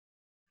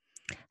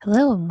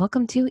Hello and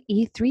welcome to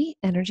E3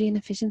 Energy and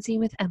Efficiency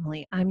with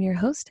Emily. I'm your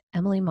host,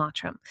 Emily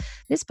Mottram.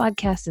 This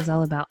podcast is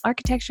all about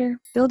architecture,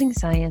 building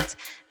science,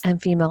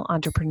 and female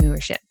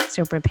entrepreneurship.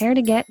 So prepare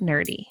to get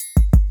nerdy.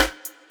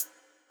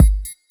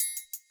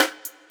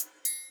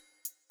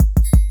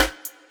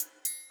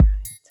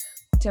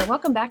 So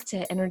welcome back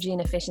to Energy and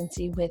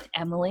Efficiency with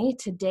Emily.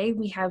 Today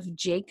we have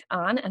Jake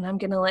on, and I'm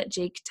going to let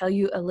Jake tell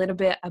you a little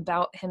bit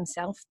about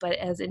himself. But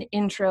as an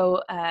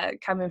intro,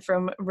 coming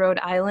from Rhode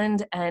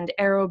Island and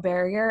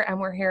AeroBarrier,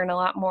 and we're hearing a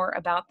lot more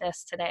about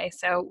this today.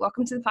 So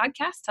welcome to the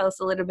podcast. Tell us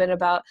a little bit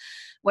about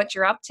what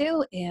you're up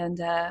to and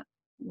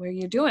where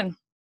you're doing.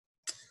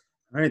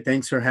 All right,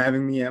 thanks for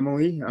having me,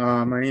 Emily.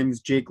 My name is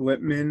Jake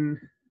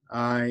Lippman.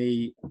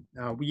 We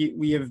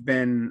have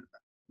been.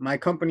 My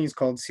company is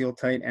called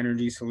SealTight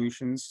Energy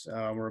Solutions.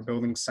 We're a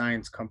building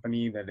science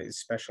company that is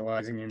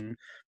specializing in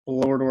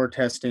blower door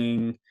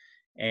testing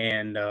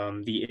and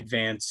the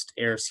advanced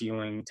air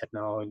sealing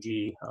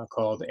technology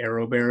called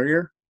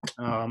AeroBarrier.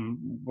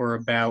 We're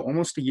about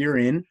almost a year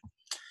in.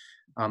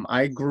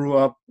 I grew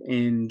up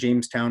in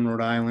Jamestown,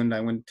 Rhode Island. I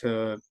went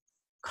to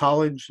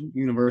college,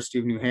 University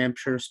of New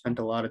Hampshire, spent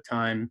a lot of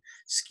time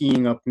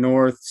skiing up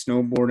north,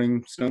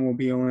 snowboarding,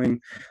 snowmobiling,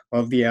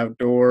 love the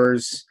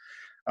outdoors.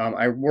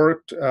 I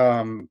worked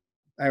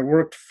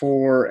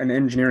for an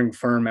engineering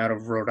firm out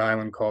of Rhode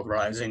Island called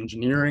Rise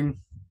Engineering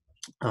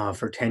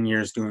for 10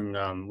 years doing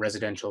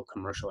residential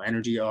commercial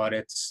energy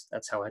audits.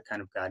 That's how I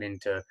kind of got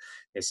into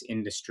this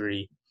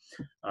industry.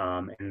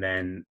 And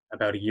then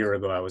about a year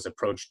ago, I was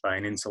approached by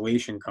an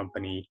insulation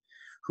company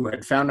who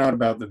had found out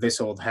about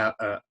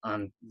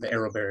on the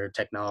AeroBarrier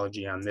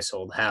technology on this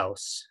old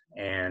house,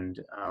 and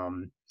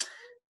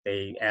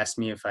they asked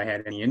me if I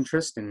had any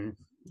interest in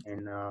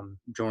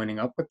joining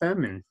up with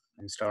them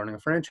and starting a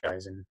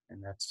franchise, and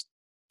that's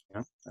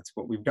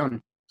what we've done.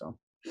 So.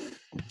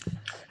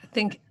 I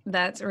think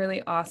that's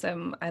really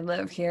awesome. I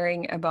love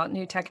hearing about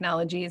new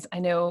technologies. I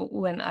know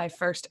when I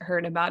first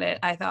heard about it,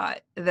 I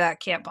thought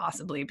that can't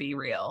possibly be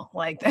real.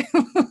 Like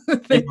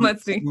they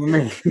must be.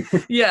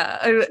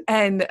 Yeah.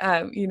 And,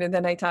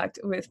 then I talked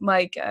with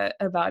Mike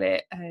about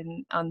it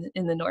and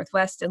in the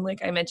Northwest. And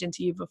like I mentioned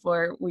to you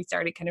before we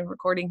started kind of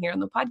recording here on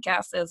the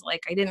podcast, is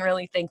like, I didn't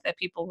really think that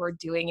people were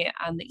doing it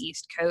on the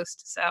East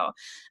Coast. So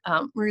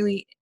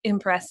really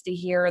impressed to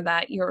hear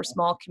that your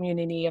small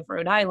community of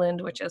Rhode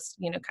Island, which is,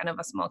 kind of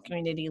a small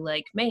community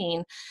like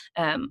Maine,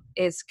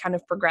 is kind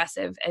of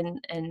progressive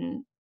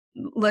and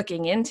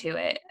looking into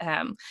it.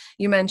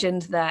 You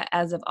mentioned that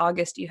as of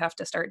August, you have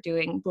to start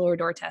doing blower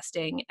door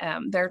testing.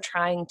 They're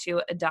trying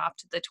to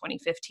adopt the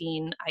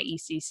 2015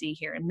 IECC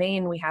here in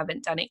Maine. We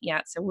haven't done it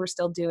yet, so we're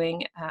still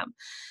doing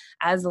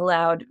as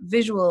allowed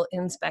visual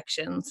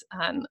inspections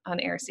on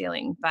air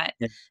sealing. But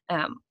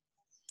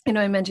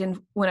I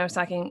mentioned when I was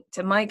talking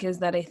to Mike is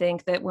that I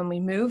think that when we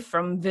move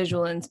from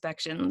visual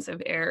inspections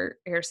of air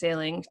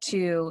sealing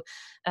to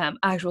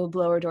actual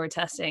blower door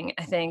testing,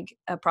 I think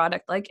a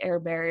product like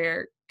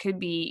AeroBarrier could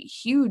be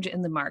huge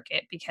in the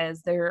market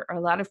because there are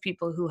a lot of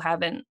people who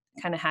haven't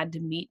kind of had to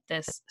meet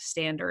this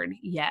standard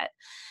yet.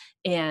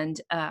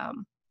 And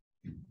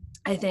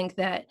I think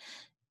that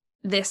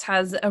this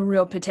has a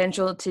real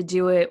potential to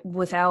do it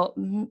without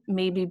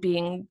maybe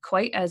being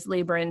quite as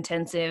labor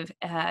intensive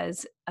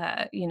as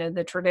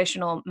the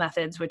traditional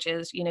methods, which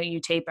is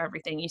you tape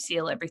everything, you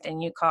seal everything,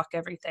 you caulk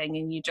everything,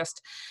 and you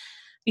just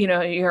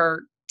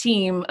your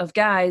team of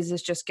guys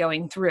is just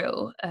going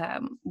through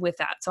with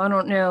that. So I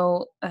don't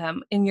know,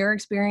 in your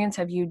experience,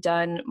 have you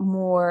done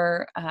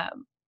more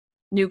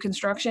new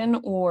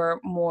construction or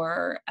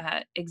more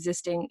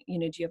existing?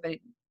 Do you have a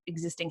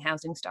existing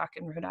housing stock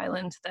in Rhode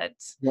Island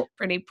that's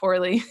pretty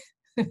poorly?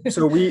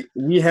 So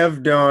we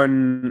have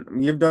done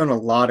a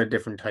lot of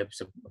different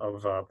types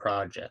of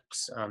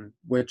projects,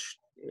 which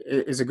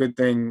is a good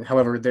thing.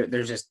 However,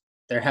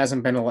 there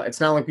hasn't been a lot. It's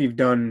not like we've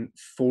done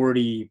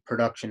 40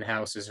 production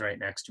houses right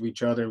next to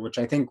each other, which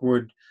I think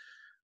would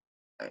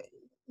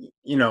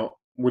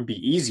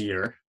be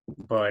easier.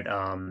 But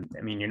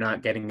you're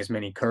not getting as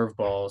many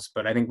curveballs.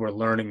 But I think we're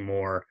learning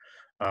more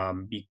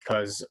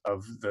because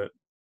of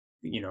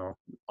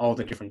all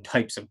the different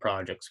types of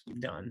projects we've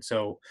done.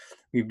 So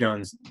we've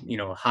done,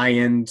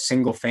 high-end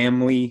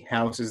single-family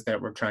houses that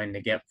we're trying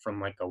to get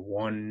from like a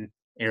 1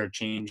 air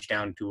change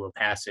down to a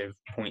passive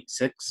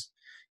 0.6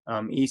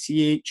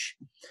 ACH.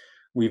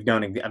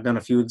 I've done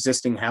a few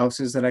existing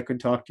houses that I could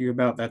talk to you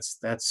about.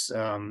 That's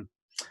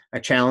a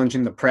challenge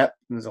in the prep.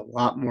 There's a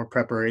lot more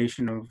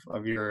preparation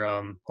of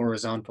your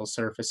horizontal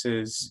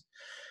surfaces.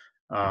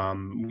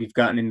 We've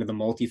gotten into the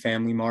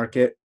multifamily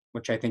market,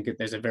 which I think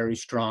there's a very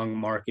strong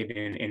market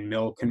in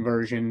mill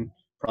conversion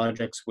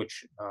projects,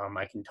 which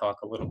I can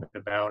talk a little bit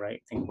about. I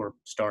think we're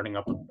starting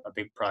up a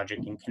big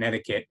project in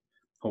Connecticut,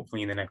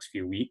 hopefully in the next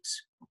few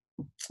weeks.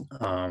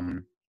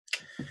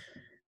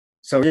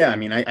 So yeah,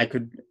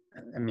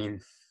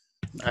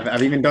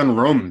 I've even done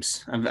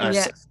rooms. I've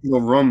Yeah. a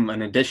single room,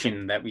 an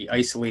addition that we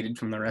isolated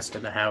from the rest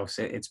of the house.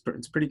 It's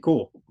pretty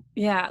cool.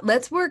 Yeah,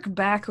 let's work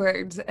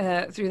backwards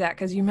through that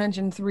because you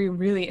mentioned three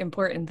really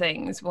important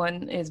things.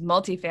 One is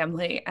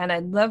multifamily, and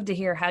I'd love to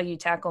hear how you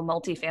tackle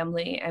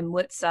multifamily and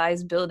what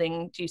size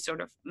building do you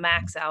sort of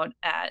max out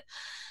at?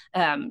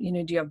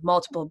 Do you have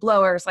multiple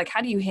blowers? Like,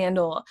 how do you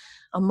handle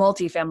a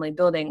multifamily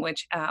building?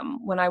 Which,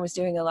 when I was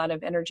doing a lot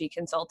of energy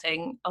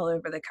consulting all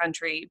over the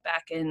country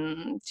back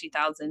in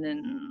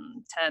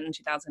 2010,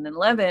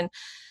 2011,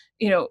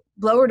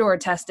 blower door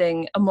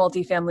testing a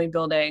multifamily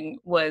building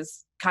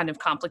was kind of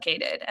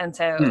complicated. And Hmm.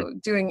 so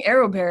doing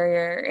aero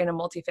barrier in a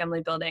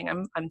multifamily building,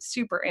 I'm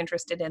super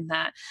interested in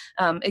that.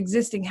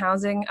 Existing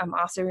housing, I'm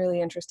also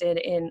really interested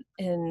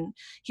in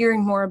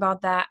hearing more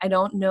about that. I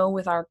don't know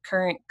with our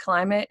current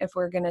climate if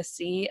we're going to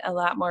see a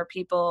lot more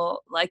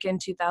people like in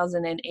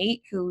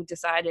 2008 who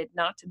decided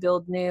not to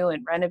build new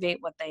and renovate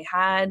what they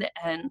had.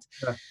 And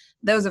Yeah.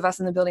 those of us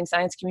in the building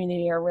science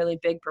community are really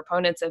big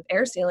proponents of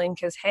air sealing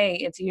because, hey,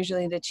 it's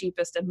usually the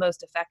cheapest and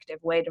most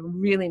effective way to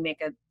really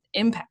make an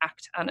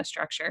impact on a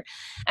structure.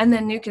 And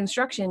then new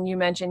construction, you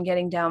mentioned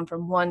getting down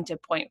from 1 to zero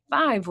point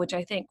 0.5, which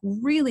I think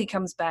really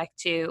comes back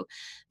to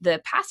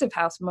the passive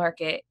house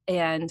market.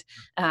 And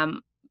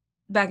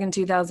back in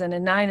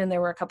 2009, and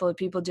there were a couple of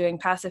people doing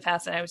passive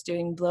house, and I was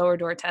doing blower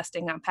door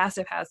testing on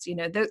passive house.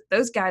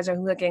 Those guys are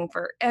looking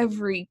for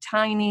every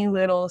tiny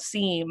little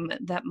seam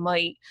that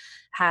might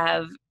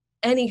have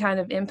any kind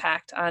of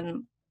impact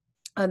on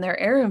their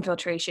air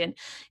infiltration.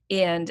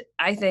 And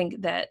I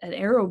think that an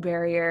aero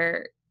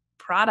barrier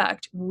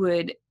product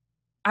would,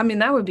 I mean,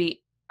 that would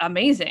be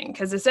amazing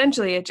because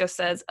essentially it just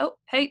says, oh,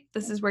 hey,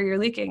 this is where you're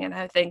leaking. And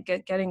I think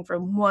getting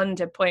from 1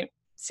 to zero point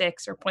 0.6 or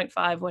zero point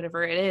 0.5,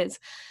 whatever it is,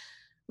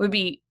 would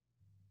be,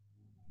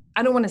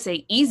 I don't want to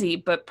say easy,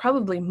 but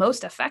probably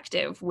most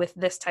effective with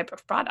this type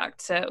of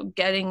product. So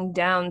getting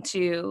down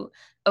to,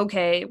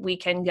 okay, we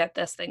can get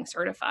this thing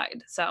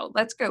certified. So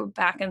let's go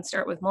back and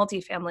start with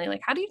multifamily.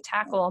 Like, how do you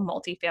tackle a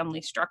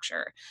multifamily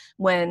structure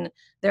when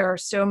there are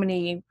so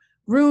many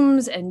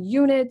rooms and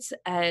units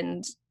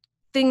and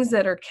things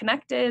that are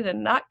connected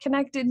and not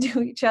connected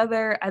to each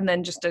other, and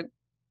then just a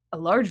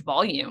large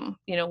volume?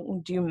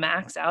 Do you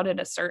max out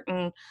at a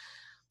certain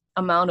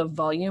amount of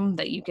volume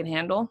that you can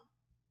handle?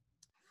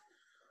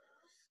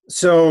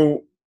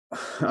 So,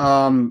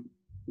 um,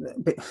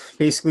 ba-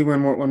 basically,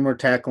 when we're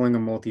tackling a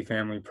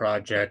multifamily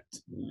project,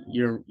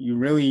 you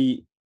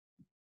really,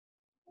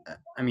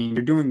 I mean,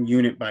 you're doing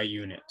unit by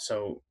unit.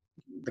 So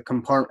the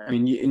compartment, I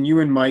mean, and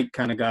you and Mike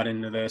kind of got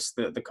into this,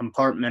 the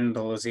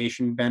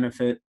compartmentalization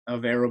benefit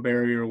of aero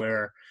barrier,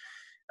 where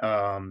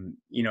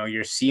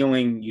you're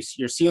sealing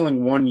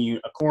one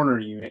unit, a corner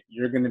unit.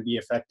 You're going to be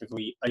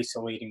effectively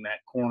isolating that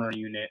corner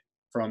unit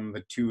from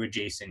the two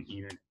adjacent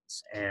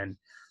units, and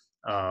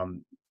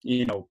um,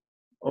 you know,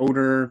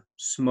 odor,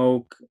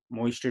 smoke,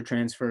 moisture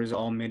transfer is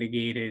all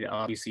mitigated.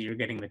 Obviously, you're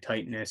getting the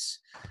tightness.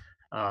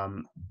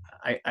 Um,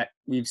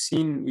 we've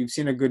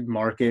seen a good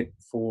market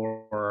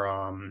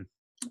um,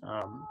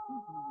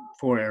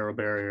 for aero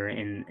barrier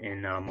in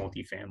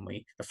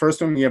multifamily. The first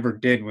one we ever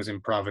did was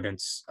in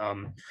Providence.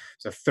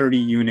 It's a 30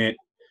 unit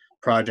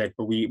project,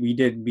 but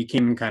we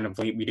came in kind of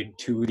late. We did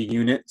two of the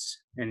units,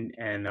 and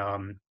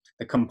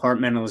the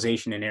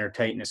compartmentalization and air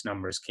tightness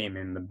numbers came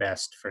in the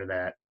best for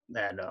that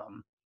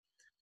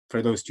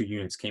for those two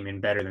units, came in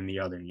better than the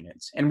other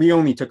units. And we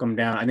only took them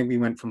down. I think we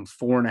went from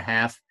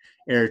 4.5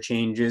 air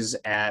changes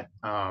at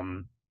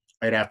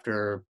right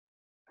after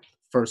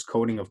first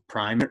coating of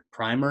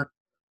primer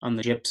on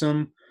the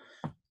gypsum.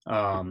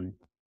 Um,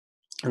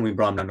 and we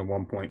brought them down to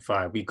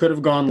 1.5. We could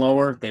have gone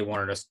lower. They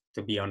wanted us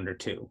to be under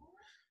 2.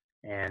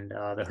 And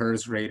the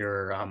HERS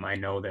rater, I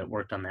know that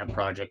worked on that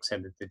project,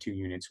 said that the two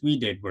units we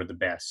did were the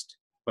best,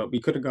 but we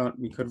could have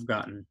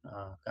gotten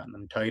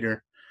them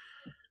tighter.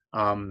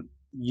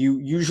 You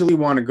usually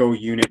want to go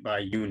unit by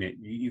unit.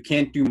 You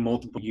can't do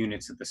multiple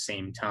units at the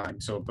same time,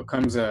 so it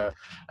becomes a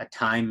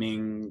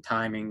timing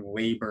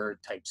labor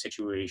type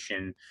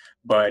situation.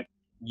 But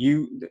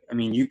I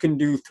mean, you can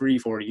do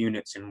 3-4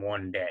 units in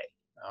one day,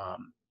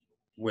 um,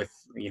 with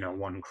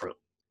one crew.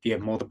 If you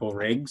have multiple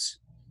rigs,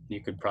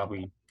 you could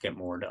probably get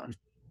more done.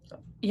 So.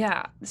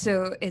 Yeah,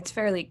 so it's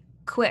fairly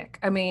quick.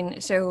 I mean,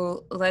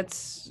 so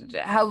let's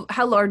how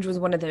large was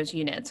one of those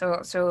units?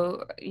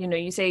 So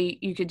you say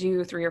you could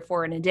do 3 or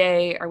 4 in a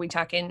day. Are we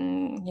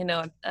talking,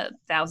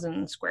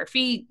 1,000 square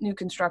feet, new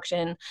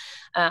construction?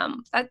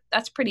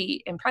 That's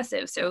pretty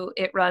impressive. So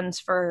it runs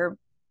for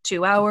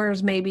 2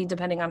 hours, maybe,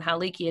 depending on how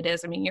leaky it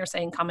is. I mean, you're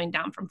saying coming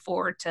down from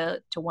 4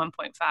 to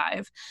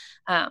 1.5.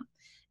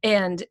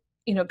 And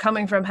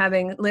coming from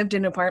having lived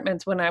in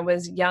apartments when I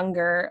was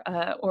younger,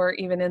 or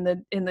even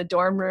in the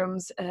dorm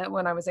rooms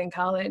when I was in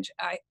college,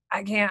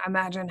 I can't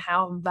imagine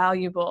how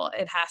valuable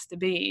it has to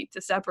be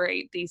to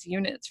separate these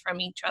units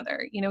from each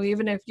other.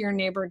 Even if your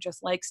neighbor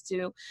just likes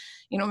to,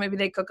 maybe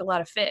they cook a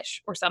lot of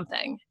fish or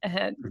something,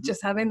 and Mhm.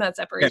 just having that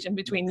Yeah. separation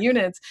between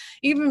units,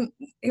 even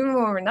when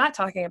we're not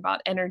talking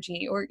about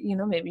energy, or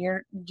maybe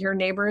your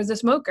neighbor is a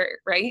smoker,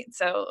 right?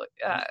 So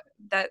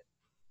that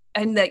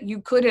and that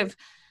you could have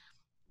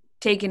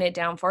taken it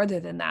down farther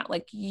than that.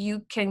 Like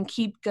you can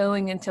keep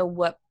going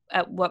until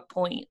at what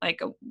point,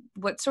 like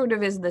what sort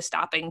of is the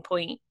stopping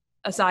point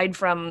aside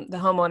from the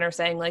homeowner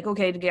saying like,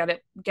 okay, to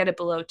get it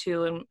below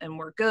 2 and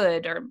we're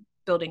good, or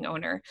building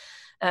owner.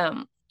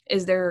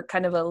 Is there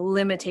kind of a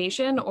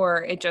limitation,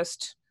 or it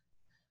just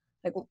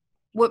like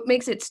what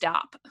makes it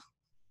stop?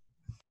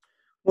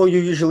 Well, you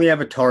usually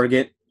have a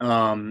target.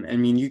 I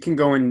mean, you can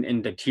go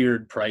into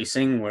tiered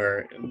pricing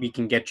where we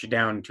can get you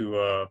down to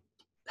a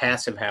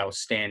passive house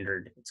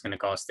standard. It's going to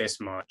cost this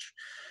much.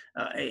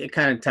 It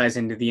kind of ties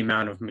into the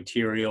amount of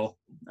material.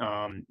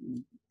 Um,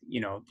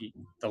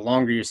 the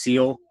longer you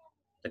seal,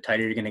 the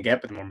tighter you're going to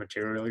get, but the more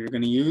material you're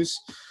going to use.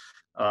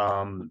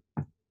 Um,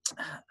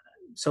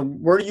 so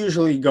we're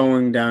usually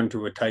going down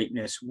to a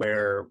tightness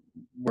where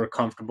we're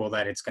comfortable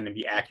that it's going to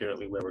be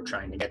accurately where we're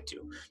trying to get to,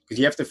 because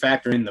you have to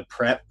factor in the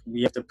prep.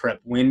 We have to prep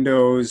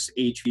windows,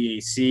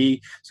 HVAC,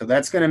 so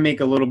that's going to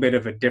make a little bit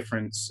of a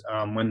difference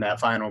when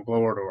that final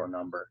blower door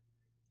number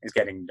is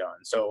getting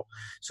done. So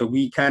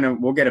we'll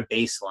get a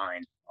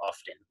baseline.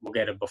 Often we'll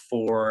get a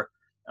before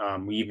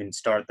we even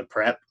start the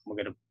prep. We'll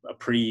get a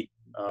pre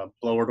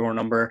blower door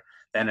number,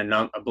 then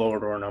a blower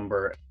door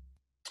number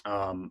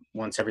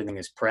once everything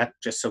is prepped,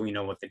 just so we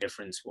know what the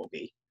difference will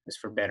be, is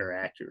for better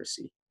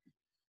accuracy.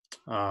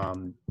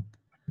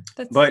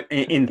 But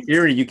in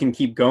theory, you can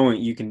keep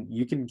going. You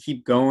can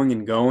keep going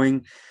and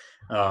going.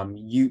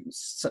 You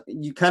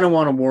kind of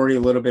want to worry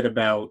a little bit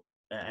about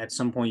at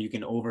some point you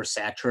can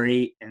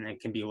oversaturate, and it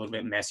can be a little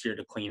bit messier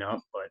to clean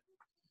up. But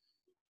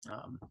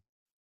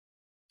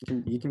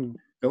you can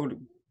go to.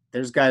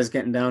 There's guys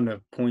getting down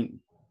to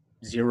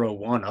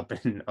 0.01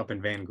 up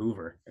in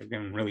Vancouver. They're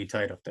getting really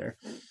tight up there.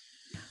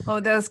 Oh,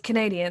 those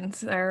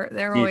Canadians,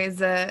 they're always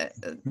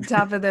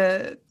top of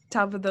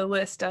the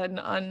list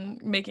on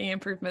making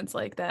improvements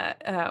like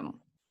that.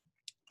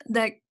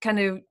 That kind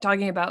of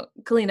talking about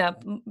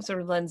cleanup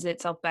sort of lends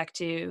itself back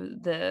to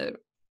the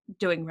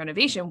doing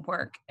renovation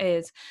work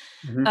is,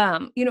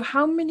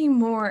 how many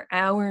more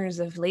hours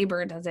of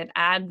labor does it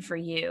add for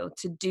you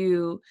to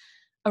do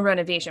a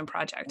renovation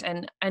project?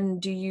 And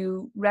do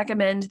you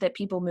recommend that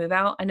people move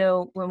out? I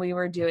know when we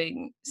were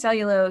doing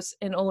cellulose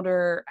in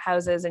older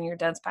houses and your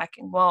dense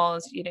packing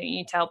walls,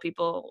 you tell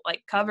people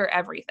like cover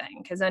everything,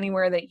 because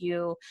anywhere that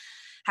you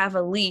have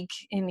a leak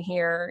in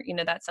here,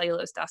 that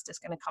cellulose dust is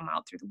going to come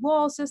out through the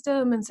wall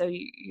system. And so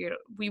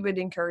we would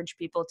encourage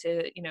people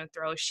to,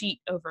 throw a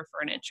sheet over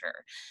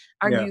furniture.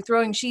 Are you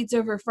throwing sheets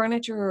over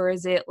furniture, or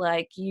is it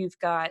like you've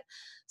got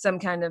some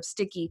kind of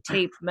sticky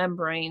tape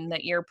membrane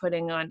that you're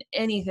putting on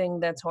anything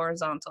that's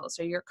horizontal?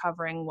 So you're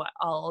covering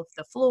all of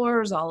the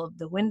floors, all of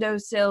the window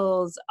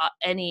sills,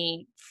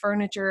 any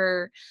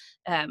furniture.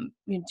 Do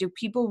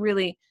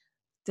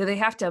they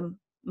have to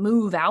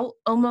move out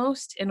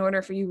almost in order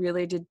for you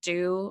really to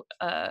do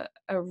a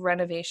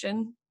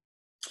renovation?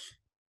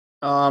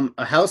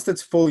 A house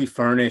that's fully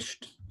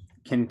furnished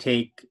can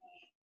take,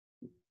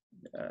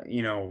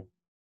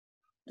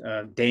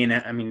 day and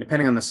I mean,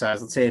 depending on the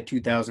size, let's say a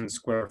 2,000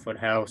 square foot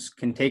house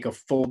can take a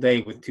full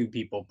day with 2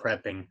 people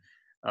prepping,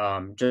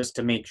 just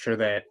to make sure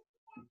that,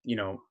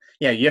 you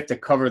have to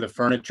cover the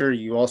furniture.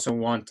 You also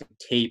want to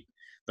tape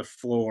the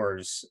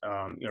floors,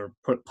 or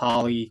put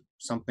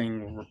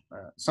something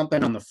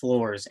on the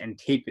floors and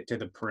tape it to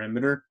the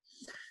perimeter,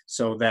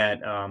 so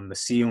that the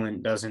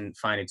sealant doesn't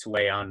find its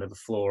way onto the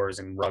floors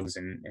and rugs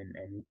and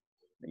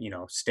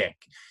stick.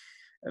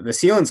 The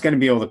sealant's going to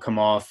be able to come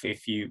off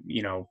if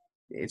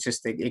it's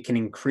just it can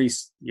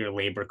increase your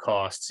labor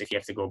costs if you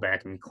have to go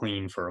back and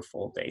clean for a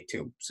full day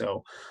too.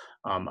 So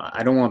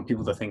I don't want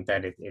people to think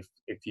that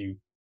if you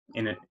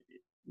in it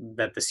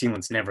that the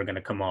sealant's never going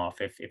to come off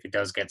if it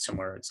does get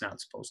somewhere it's not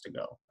supposed to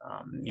go.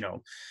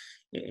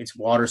 It's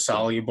water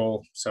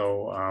soluble,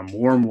 so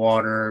warm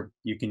water.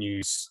 You can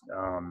use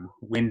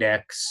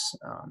Windex,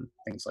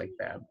 things like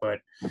that. But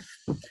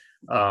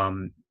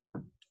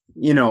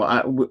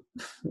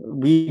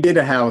we did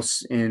a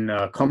house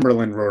in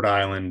Cumberland, Rhode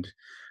Island.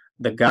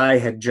 The guy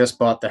had just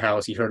bought the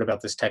house. He heard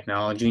about this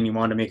technology and he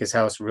wanted to make his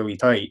house really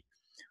tight.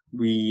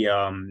 He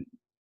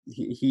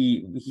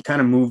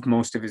kind of moved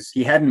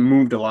he hadn't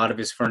moved a lot of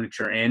his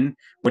furniture in.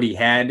 What he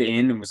had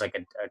in was like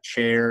a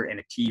chair and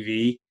a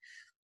TV,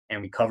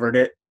 and we covered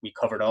it. We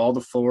covered all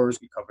the floors.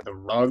 We covered the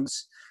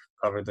rugs,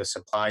 covered the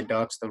supply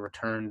ducts, the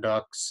return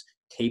ducts,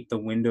 taped the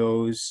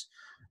windows.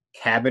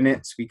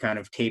 Cabinets we kind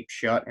of taped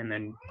shut and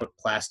then put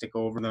plastic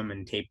over them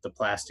and taped the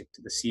plastic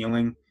to the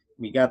ceiling.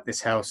 We got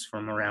this house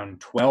from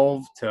around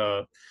 12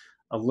 to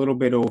a little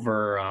bit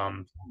over, I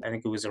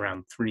think it was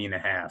around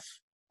 3.5.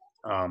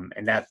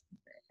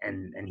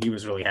 And he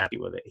was really happy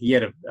with it. He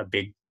had a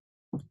big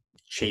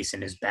chase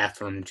in his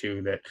bathroom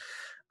too that,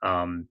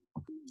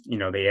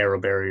 the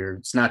aero barrier,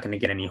 it's not going to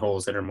get any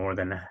holes that are more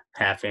than a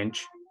half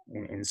inch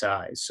in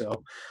size.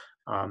 So,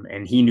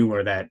 and he knew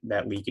where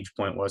that leakage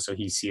point was, so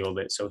he sealed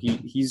it. So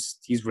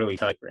he's really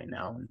tight right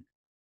now. And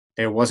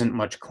there wasn't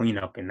much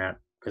cleanup in that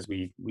because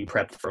we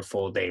prepped for a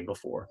full day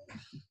before.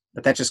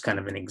 But that's just kind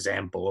of an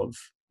example of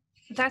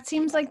That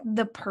seems like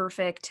the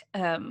perfect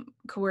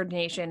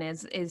coordination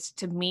is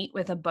to meet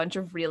with a bunch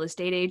of real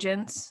estate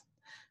agents Yeah.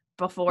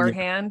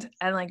 beforehand,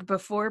 and like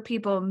before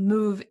people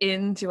move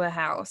into a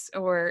house,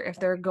 or if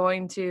they're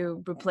going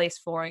to replace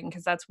flooring,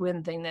 because that's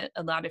one thing that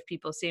a lot of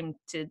people seem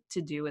to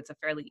do. It's a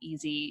fairly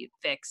easy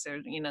fix,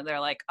 or they're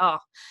like, oh,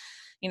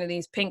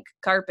 these pink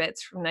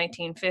carpets from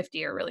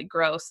 1950 are really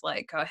gross,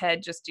 like go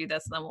ahead, just do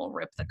this and then we'll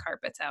rip the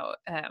carpets out.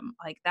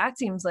 Like that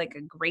seems like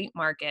a great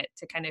market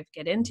to kind of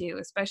get into,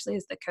 especially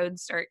as the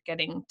codes start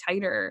getting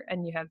tighter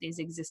and you have these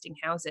existing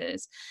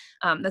houses.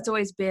 That's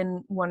always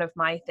been one of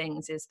my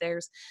things, is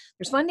there's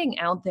funding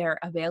out there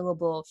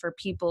available for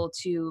people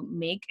to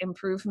make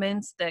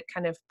improvements that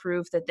kind of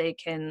prove that they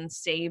can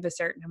save a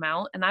certain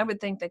amount. And I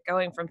would think that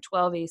going from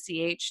 12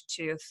 ACH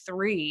to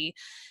 3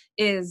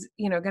 is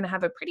going to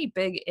have a pretty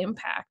big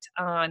impact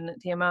on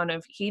the amount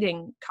of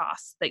heating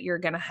costs that you're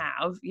going to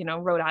have.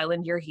 Rhode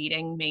Island you're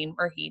heating, Maine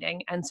we're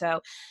heating, and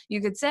so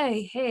you could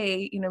say,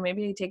 hey,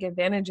 maybe take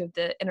advantage of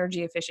the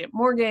energy efficient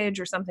mortgage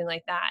or something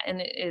like that.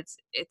 And it's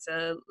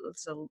a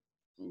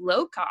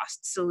low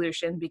cost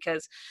solution,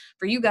 because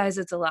for you guys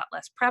it's a lot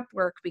less prep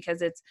work,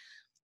 because it's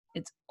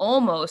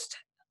almost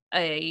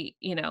a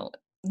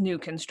new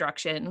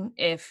construction,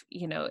 if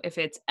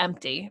it's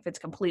empty, if it's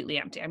completely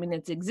empty. I mean,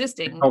 it's It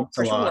existing helps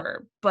a for lot.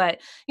 sure,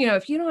 but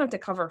if you don't have to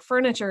cover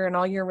furniture and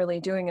all you're really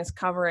doing is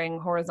covering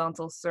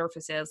horizontal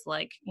surfaces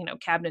like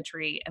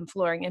cabinetry and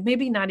flooring, and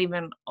maybe not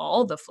even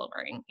all the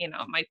flooring, it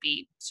might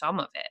be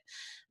some of it.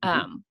 Mhm.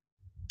 um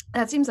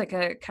that seems like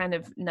a kind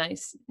of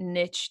nice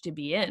niche to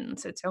be in.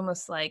 So it's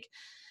almost like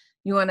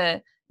you want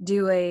to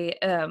do a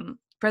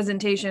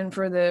presentation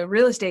for the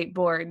real estate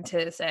board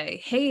to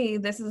say, hey,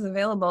 this is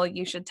available.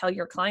 You should tell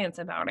your clients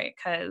about it.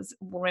 Because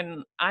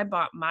when I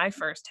bought my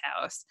first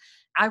house,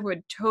 I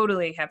would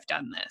totally have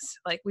done this.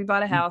 Like, we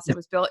bought a house, it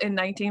was built in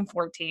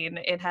 1914.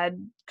 It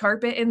had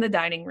carpet in the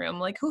dining room.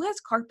 Like, who has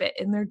carpet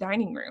in their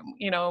dining room?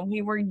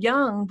 We were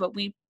young, but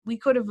we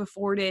could have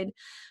afforded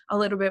a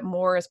little bit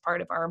more as part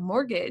of our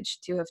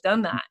mortgage to have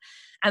done that.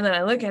 And then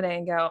I look at it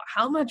and go,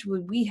 how much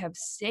would we have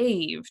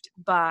saved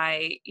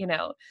by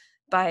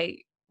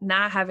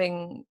not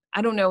having,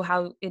 I don't know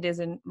how it is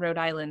in Rhode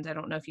Island. I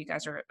don't know if you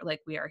guys are like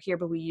we are here,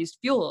 but we used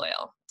fuel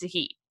oil to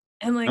heat.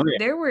 And like Oh yeah.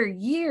 there were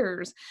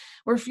years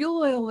where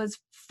fuel oil was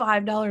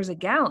 $5 a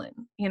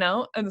gallon.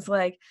 And it's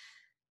like,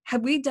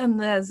 had we done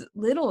this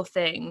little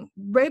thing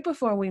right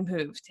before we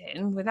moved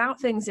in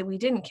without things that we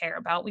didn't care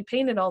about, we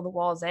painted all the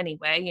walls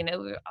anyway.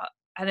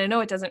 And I know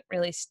it doesn't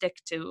really stick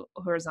to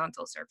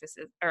horizontal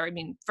surfaces, or I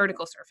mean,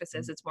 vertical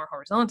surfaces, Mhm. it's more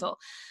horizontal.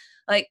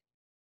 Like,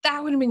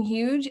 that would have been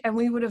huge, and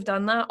we would have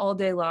done that all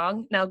day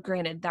long. Now,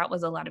 granted, that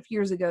was a lot of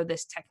years ago.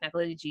 This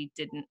technology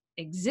didn't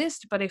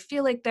exist, but I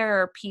feel like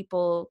there are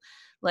people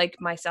like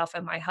myself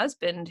and my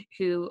husband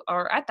who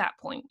are at that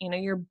point.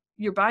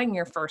 You're buying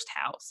your first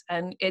house,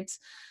 and it's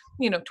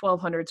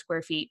 1,200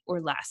 square feet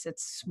or less.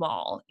 It's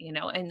small,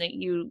 and that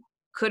you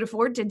could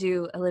afford to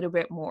do a little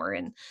bit more.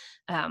 And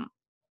um,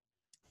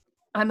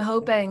 I'm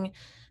hoping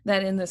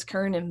that in this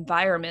current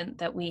environment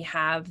that we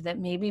have, that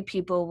maybe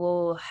people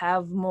will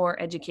have more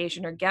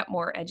education or get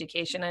more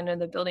education. I know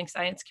the building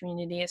science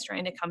community is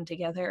trying to come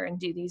together and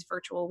do these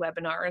virtual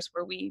webinars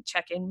where we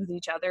check in with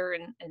each other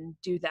and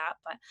do that.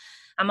 But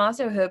I'm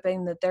also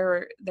hoping that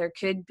there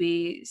could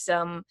be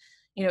some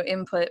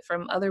input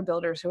from other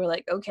builders who are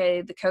like,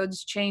 okay, the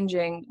code's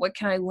changing, what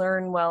can I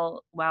learn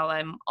while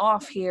I'm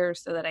off here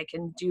so that I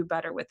can do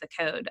better with the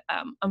code.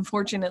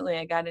 Unfortunately,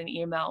 I got an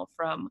email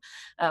from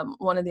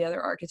one of the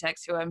other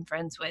architects who I'm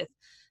friends with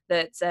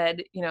that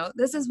said,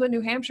 this is what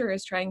New Hampshire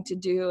is trying to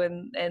do,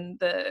 and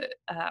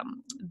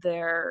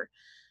their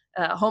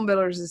Home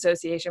Builders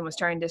Association was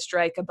trying to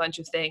strike a bunch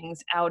of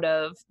things out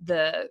of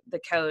the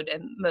code,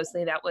 and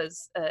mostly that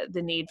was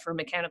the need for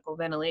mechanical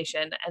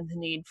ventilation and the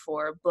need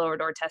for blower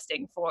door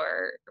testing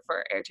for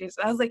air changes.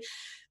 I was like,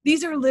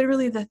 these are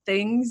literally the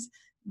things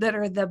that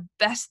are the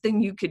best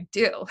thing you could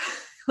do.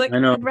 Like, I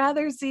know. I'd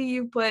rather see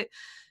you put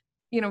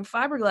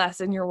fiberglass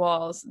in your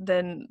walls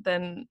than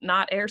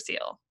not air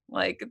seal.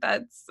 Like,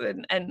 that's,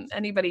 and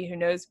anybody who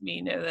knows me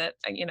know that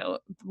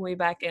way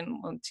back in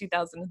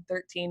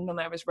 2013 when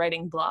I was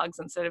writing blogs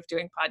instead of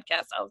doing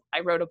podcasts,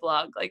 I wrote a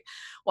blog like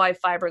why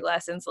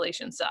fiberglass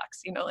insulation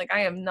sucks. Like,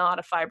 I am not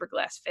a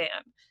fiberglass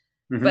fan,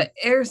 Mhm. but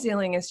air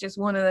sealing is just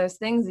one of those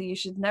things that you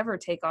should never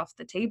take off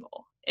the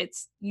table.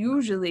 It's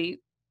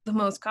usually the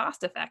most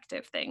cost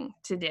effective thing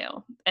to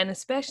do, and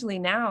especially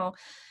now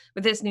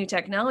with this new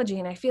technology.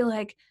 And I feel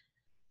like,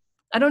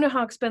 I don't know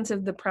how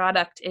expensive the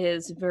product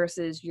is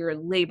versus your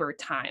labor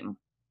time,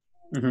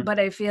 Mhm. but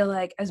I feel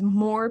like as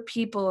more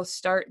people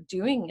start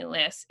doing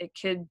this, it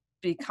could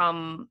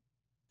become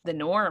the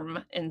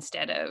norm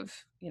instead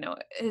of,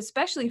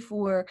 especially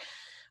for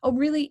a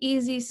really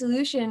easy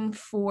solution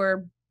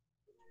for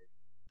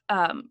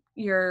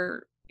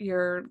your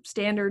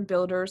standard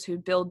builders who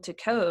build to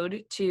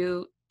code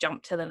to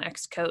jump to the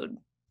next code.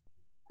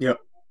 Yep.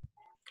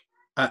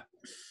 I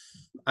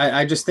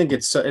I just think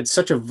it's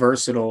such a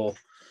versatile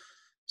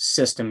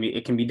system.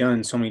 It can be done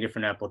in so many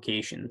different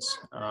applications.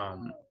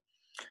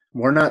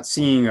 we're not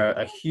seeing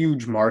a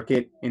huge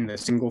market in the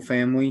single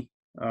family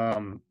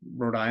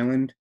Rhode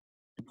Island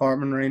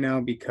department right now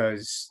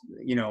because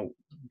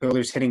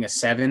builders hitting a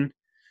 7.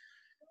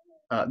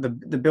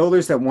 The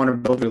builders that want to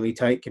build really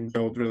tight can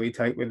build really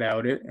tight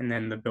without it, and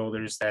then the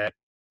builders that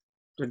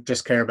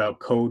just care about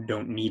code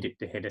don't need it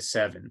to hit a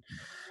 7.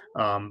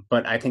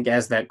 But I think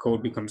as that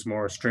code becomes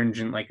more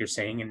stringent, like you're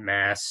saying, in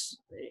mass,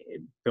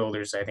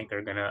 builders I think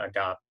are going to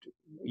adopt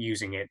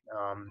using it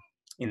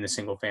in the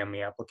single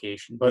family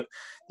application. But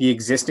the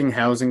existing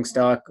housing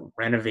stock,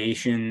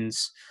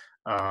 renovations,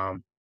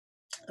 um,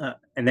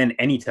 and then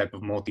any type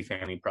of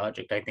multifamily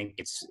project, I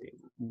think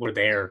we're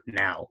there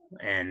now,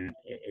 and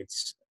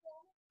it's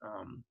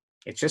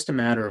just a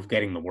matter of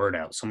getting the word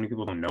out. So many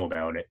people don't know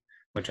about it,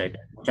 which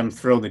I'm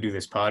thrilled to do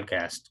this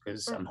podcast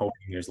because I'm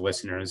hoping there's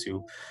listeners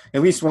who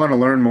at least want to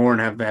learn more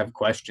and have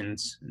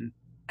questions.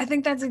 I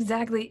think that's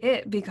exactly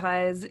it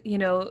because,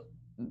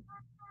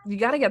 you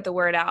got to get the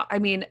word out. I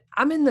mean,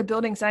 I'm in the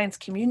building science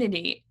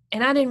community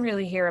and I didn't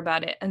really hear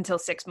about it until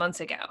 6 months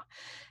ago.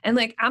 And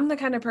like, I'm the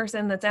kind of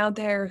person that's out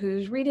there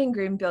who's reading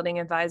Green Building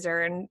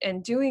Advisor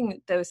and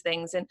doing those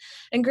things.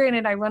 And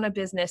granted, I run a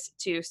business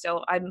too.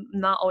 So I'm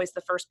not always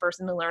the first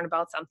person to learn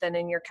about something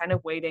and you're kind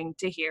of waiting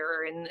to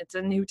hear. And it's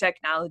a new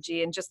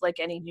technology. And just like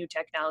any new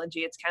technology,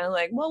 it's kind of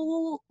like,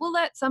 well, we'll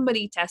let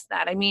somebody test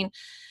that. I mean,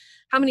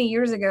 how many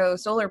years ago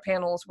solar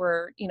panels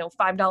were,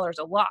 $5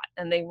 a watt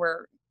and they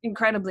were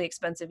incredibly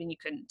expensive and you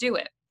couldn't do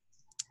it.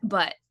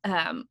 But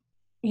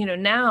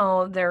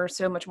now they're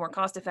so much more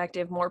cost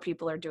effective. More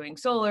people are doing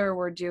solar.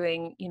 We're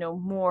doing,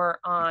 more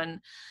on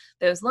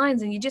those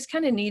lines. And you just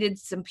kind of needed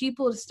some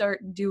people to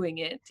start doing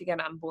it to get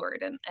on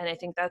board. And I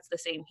think that's the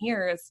same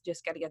here, is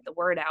just got to get the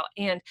word out.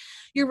 And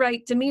you're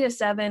right, to meet a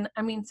 7,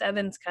 I mean,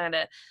 7's kind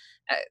of,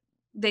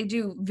 they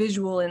do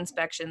visual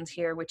inspections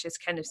here, which is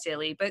kind of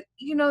silly, but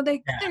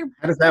they're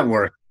How does that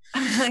work?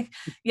 I'm like,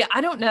 yeah,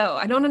 I don't know.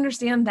 I don't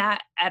understand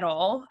that at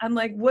all. I'm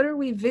like, what are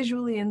we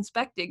visually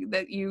inspecting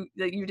that you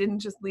didn't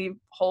just leave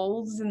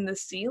holes in the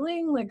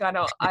ceiling? Like,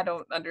 I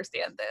don't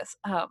understand this.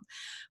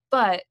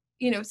 But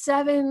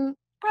 7,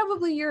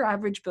 probably your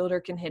average builder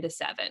can hit a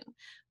 7.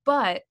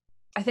 But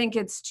I think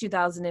it's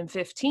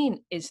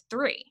 2015 is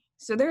 3.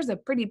 So there's a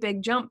pretty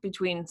big jump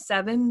between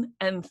 7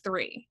 and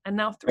 3. And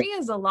now 3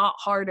 is a lot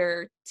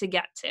harder to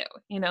get to.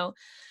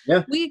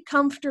 Yeah. We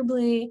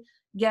comfortably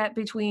get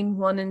between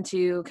 1 and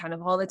 2 kind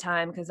of all the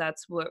time because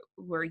that's what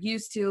we're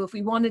used to. If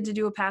we wanted to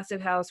do a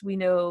passive house, we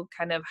know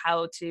kind of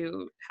how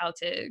to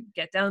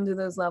get down to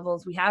those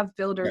levels. We have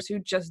builders who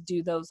just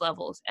do those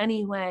levels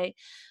anyway.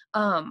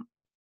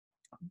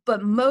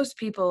 But most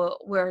people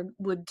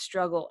would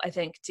struggle, I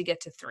think, to get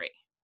to 3.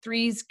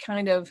 Three's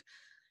kind of,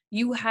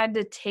 you had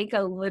to take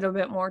a little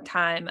bit more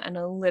time and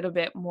a little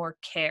bit more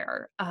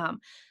care.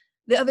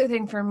 The other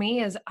thing for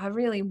me is I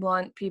really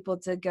want people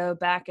to go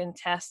back and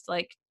test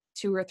like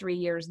 2 or 3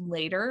 years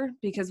later,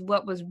 because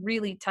what was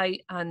really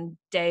tight on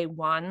day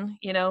 1,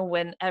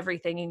 when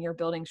everything in your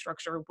building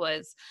structure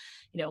was,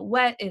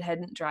 wet, it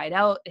hadn't dried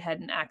out, it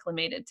hadn't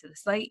acclimated to the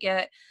site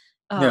yet,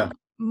 Yeah.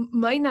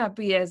 might not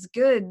be as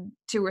good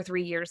 2 or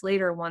 3 years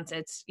later once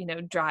it's,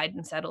 dried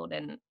and settled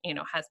and,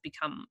 has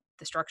become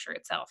the structure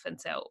itself.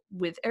 And so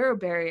with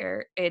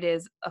AeroBarrier, it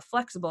is a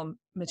flexible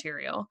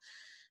material.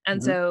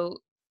 And Mhm. so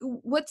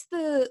what's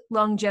the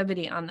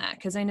longevity on that?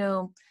 Because I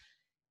know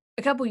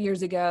a couple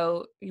years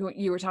ago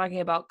you were talking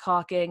about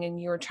caulking and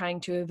you were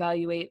trying to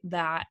evaluate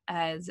that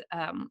as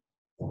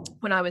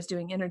when I was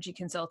doing energy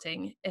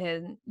consulting,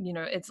 and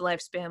its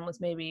lifespan was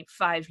maybe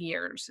 5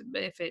 years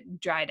if it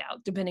dried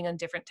out, depending on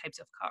different types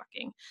of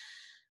caulking.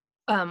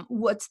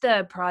 What's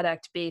the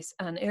product based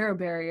on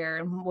AeroBarrier,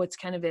 and what's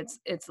kind of its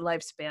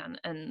lifespan,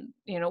 and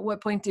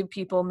what point do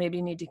people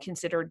maybe need to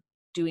consider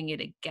doing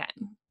it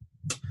again?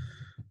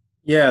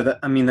 Yeah,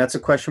 I mean that's a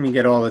question we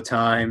get all the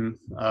time.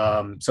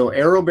 So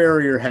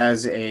AeroBarrier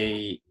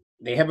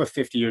they have a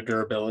 50-year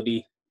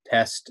durability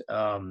test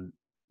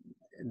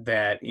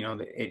that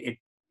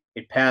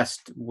it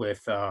passed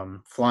with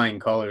flying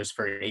colors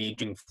for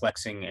aging,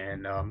 flexing,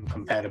 and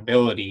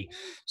compatibility.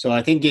 So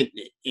I think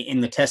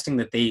in the testing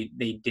that they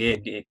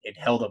did, it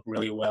held up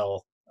really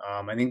well.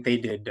 I think they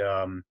did.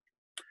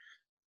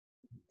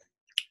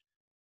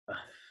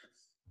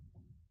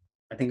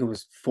 I think it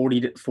was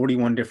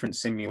 41 different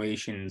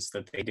simulations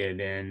that they did,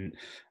 and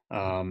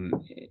um,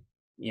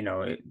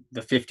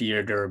 the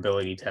 50-year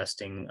durability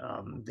testing,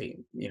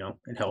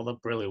 it held up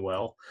really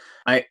well.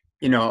 I,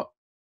 you know,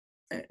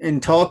 in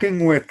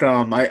talking with,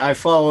 I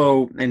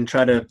follow and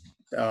try to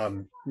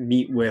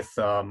meet with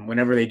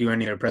whenever they do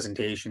any of their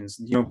presentations.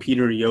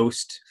 Peter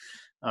Yost,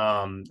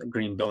 the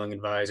Green Building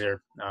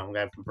Advisor,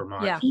 guy from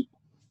Vermont. Yeah.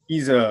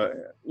 He's a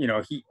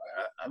he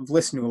I've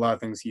listened to a lot of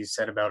things he's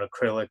said about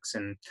acrylics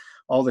and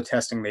all the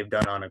testing they've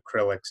done on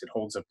acrylics. It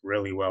holds up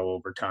really well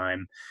over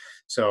time.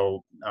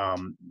 So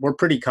we're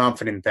pretty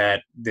confident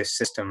that this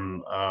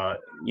system,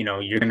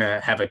 you're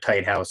gonna have a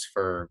tight house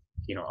for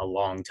a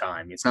long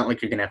time. It's not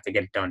like you're gonna have to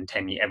get it done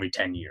every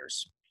 10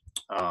 years.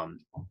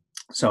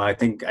 So I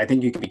think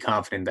you can be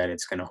confident that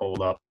it's gonna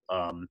hold up.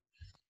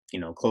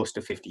 close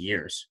to 50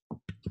 years.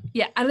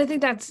 Yeah, and I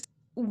think that's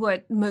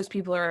what most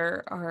people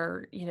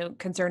are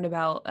concerned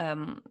about.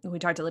 We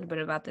talked a little bit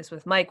about this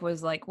with Mike,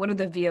 was like, what are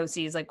the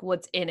VOCs, like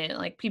what's in it?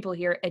 Like people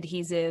hear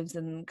adhesives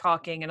and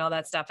caulking and all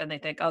that stuff and they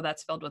think, oh,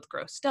 that's filled with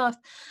gross stuff.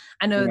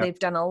 I know Yeah. they've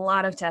done a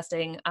lot of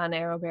testing on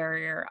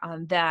AeroBarrier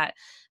on that,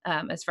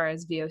 as far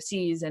as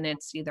VOCs, and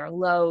it's either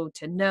low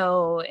to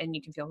no, and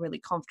you can feel really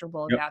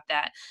comfortable Yep. about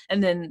that.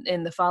 And then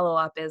in the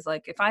follow-up is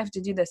like, if I have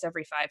to do this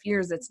every 5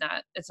 years, it's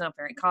not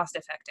very cost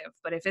effective.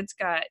 But if it's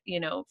got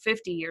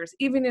 50 years,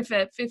 even if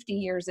at 50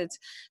 years it's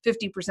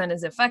 50%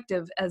 as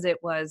effective as it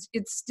was,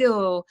 it's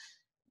still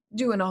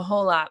doing a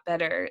whole lot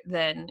better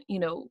than,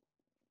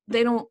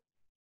 they don't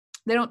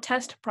they don't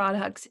test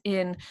products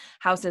in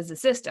house as a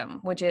system,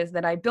 which is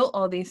that I built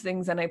all these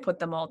things and I put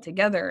them all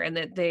together and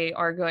that they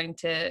are going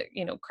to,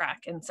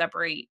 crack and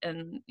separate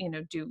and,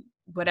 do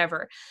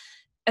whatever.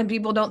 And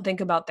people don't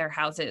think about their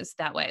houses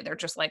that way. They're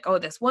just like, oh,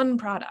 this one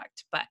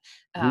product. But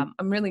Mhm.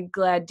 I'm really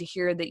glad to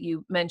hear that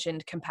you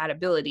mentioned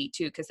compatibility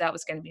too, because that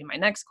was going to be my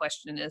next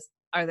question is,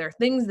 are there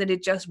things that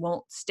it just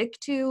won't stick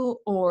to,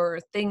 or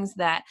things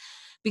that,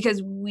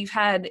 because we've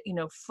had,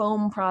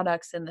 foam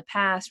products in the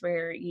past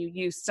where you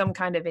use some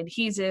kind of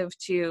adhesive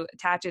to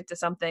attach it to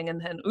something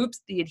and then,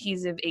 oops, the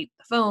adhesive ate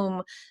the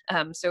foam.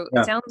 So it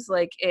Yeah. sounds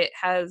like it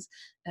has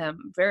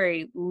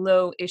very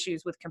low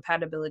issues with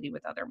compatibility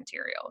with other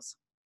materials.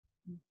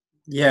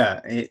 Yeah.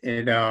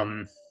 It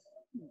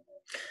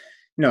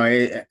no,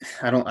 I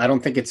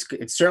don't think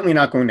it's certainly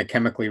not going to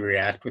chemically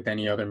react with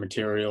any other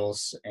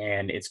materials,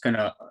 and it's going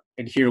to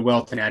adhere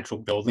well to natural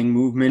building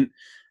movement,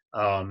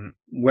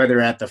 whether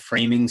at the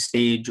framing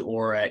stage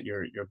or at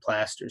your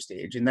plaster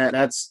stage, and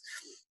that's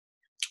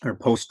or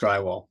post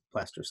drywall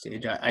plaster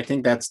stage. I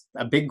think that's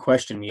a big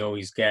question we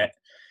always get,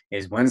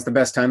 is when's the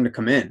best time to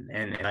come in,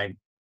 and I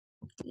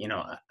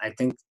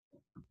think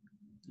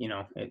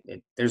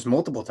there's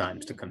multiple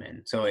times to come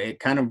in, so it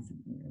kind of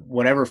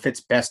whatever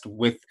fits best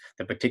with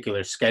the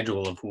particular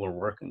schedule of who we're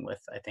working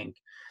with. I think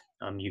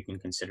you can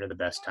consider the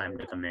best time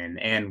to come in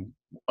and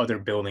other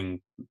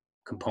building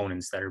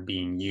components that are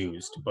being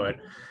used. But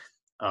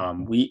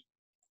we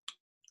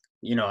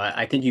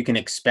I think you can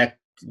expect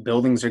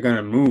buildings are going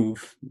to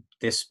move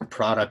this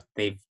product.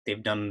 They've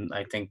done,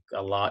 I think,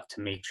 a lot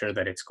to make sure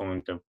that it's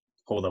going to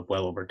hold up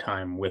well over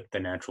time with the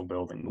natural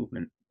building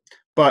movement.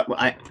 But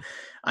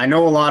I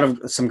know a lot of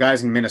some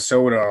guys in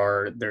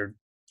Minnesota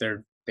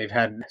they've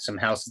had some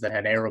houses that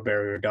had aero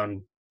barrier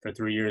done for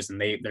 3 years, and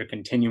they're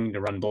continuing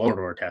to run blower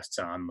door tests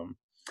on them,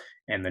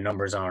 and the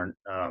numbers aren't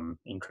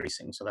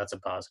increasing. So that's a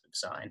positive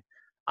sign.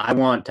 I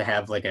want to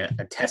have like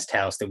a test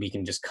house that we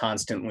can just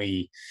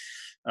constantly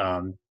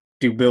um,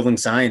 do building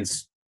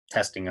science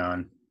testing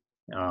on.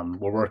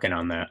 We're working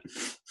on that.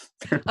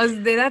 I was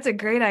that's a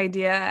great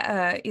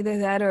idea. Either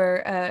that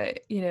or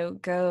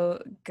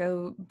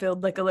go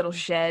build like a little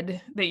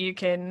shed that you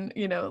can,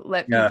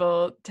 let Yeah.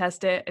 people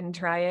test it and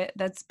try it.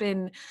 That's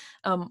been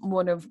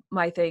one of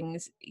my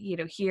things.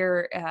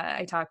 Here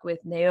I talk with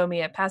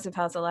Naomi at Passive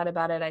House a lot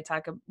about it. I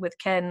talk with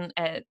Ken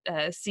at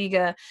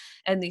SIGA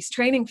and these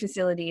training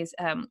facilities.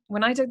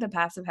 When I took the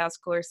Passive House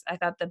course, I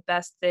thought the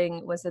best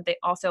thing was that they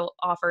also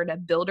offered a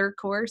builder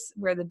course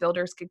where the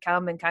builders could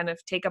come and kind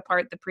of take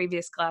apart the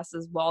previous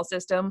class's wall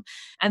system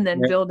and then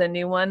Yeah. build a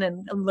new one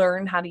and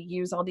learn how to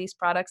use all these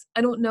products.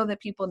 I don't know that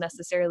people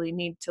necessarily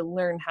need to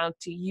learn how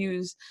to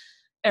use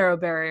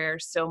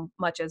AeroBarrier so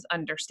much as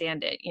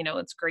understand it.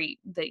 It's great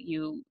that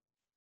you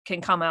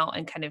can come out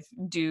and kind of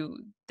do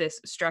this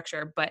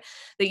structure, but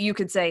that you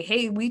could say,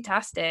 hey, we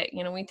test it.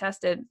 We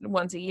test it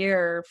once a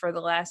year for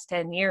the last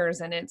 10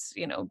 years and it's,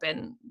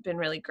 been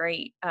really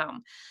great.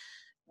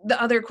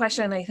 The other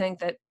question I think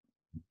that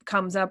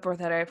comes up or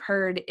that I've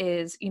heard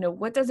is,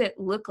 what does it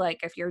look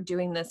like if you're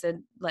doing this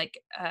in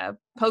like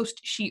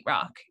post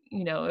sheetrock,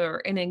 or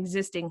an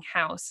existing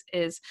house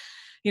is,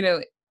 you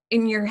know,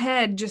 in your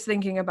head, just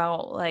thinking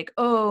about like,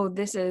 oh,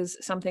 this is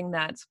something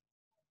that's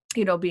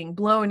being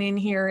blown in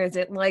here. Is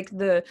it like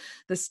the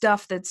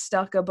stuff that's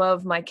stuck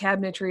above my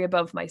cabinetry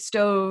above my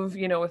stove,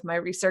 with my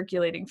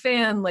recirculating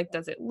fan? Like,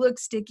 does it look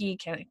sticky?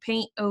 Can I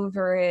paint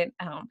over it?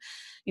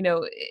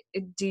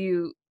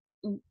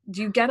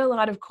 Do you get a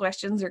lot of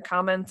questions or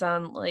comments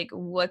on like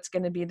what's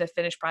going to be the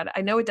finished product?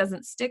 I know it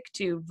doesn't stick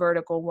to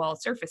vertical wall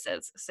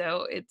surfaces,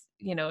 so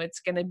it's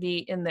going to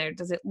be in there.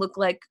 Does it look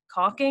like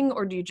caulking,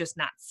 or do you just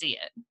not see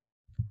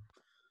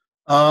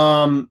it?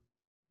 Um,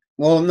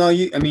 well, no,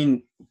 I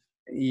mean,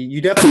 you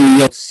definitely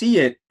you'll see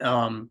it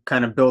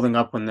kind of building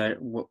up when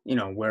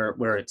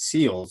where it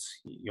seals.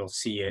 You'll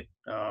see it.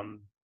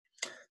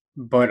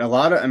 But a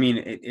lot of, I mean,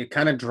 it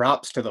kind of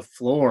drops to the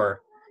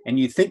floor, and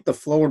you think the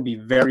floor would be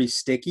very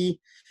sticky.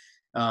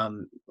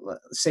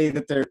 Say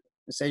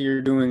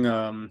you're doing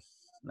a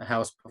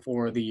house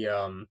before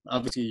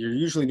obviously you're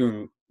usually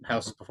doing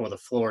houses before the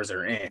floors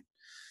are in,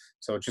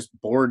 so it's just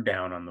bored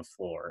down on the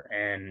floor.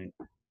 And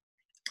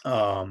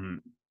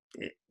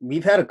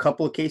we've had a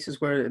couple of cases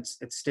where it's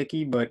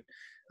sticky, but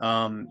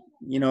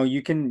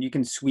you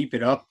can sweep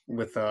it up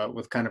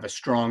with kind of a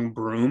strong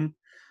broom.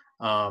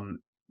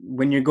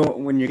 when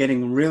you're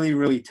getting really,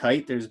 really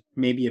tight, there's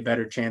maybe a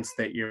better chance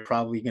that you're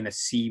probably going to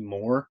see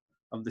more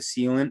of the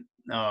sealant,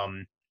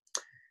 um,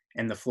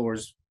 and the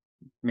floors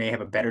may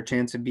have a better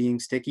chance of being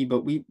sticky.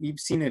 But we've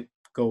seen it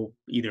go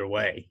either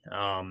way.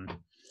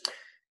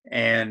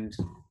 And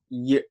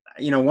you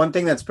know, one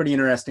thing that's pretty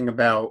interesting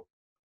about,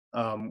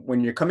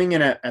 when you're coming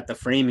in at the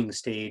framing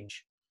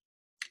stage,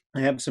 I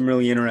have some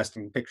really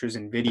interesting pictures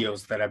and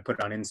videos that I put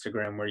on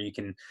Instagram where you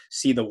can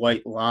see the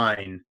white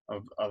line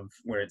of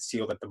where it's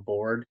sealed at the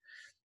board,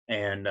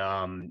 and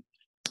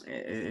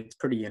it's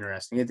pretty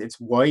interesting. It's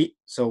white,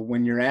 so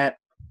when you're at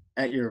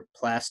your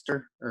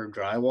plaster or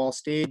drywall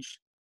stage,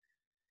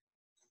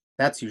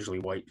 that's usually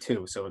white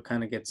too. So it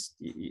kind of gets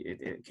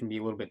it can be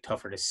a little bit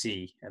tougher to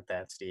see at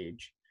that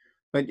stage.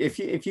 But if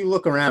you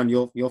look around,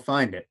 you'll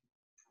find it.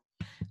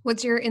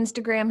 What's your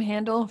Instagram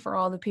handle for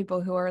all the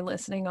people who are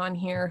listening on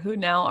here who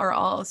now are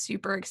all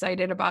super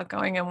excited about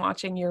going and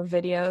watching your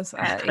videos,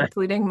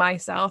 including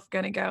myself,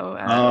 going to go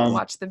Um,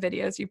 watch the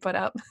videos you put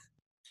up?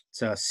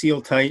 it's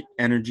Seal Tight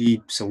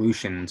Energy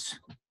Solutions.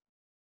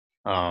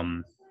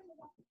 Um,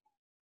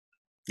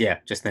 yeah,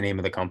 just the name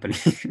of the company.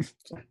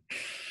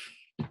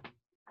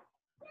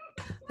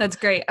 That's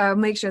great. I'll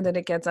make sure that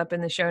it gets up in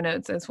the show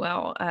notes as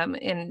well.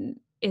 And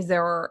is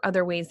there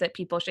other ways that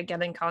people should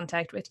get in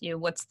contact with you?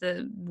 What's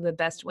the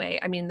best way?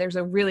 I mean, there's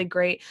a really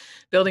great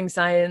building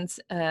science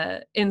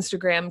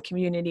Instagram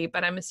community,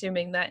 but I'm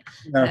assuming that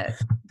Yeah. uh,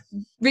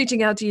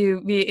 reaching out to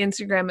you via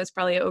Instagram is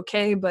probably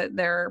okay, but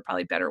there are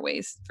probably better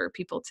ways for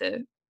people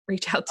to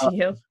reach out Uh, to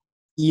you.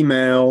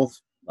 email.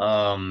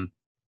 Um,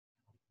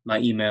 my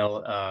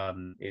email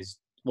is,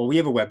 well, we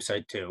have a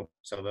website too.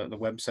 So the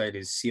website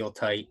is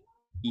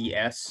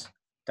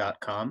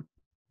sealtightes.com.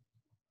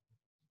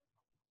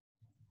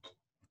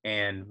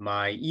 And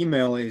my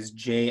email is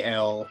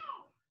JL,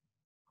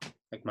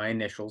 like my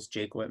initials,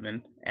 Jake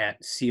Whitman,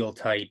 at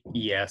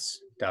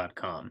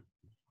sealtightes.com.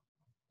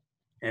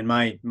 And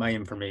my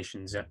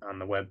information's on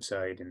the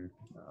website. And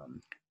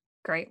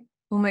Great.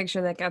 We'll make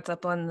sure that gets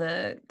up on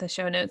the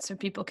show notes so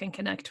people can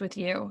connect with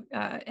you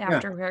yeah,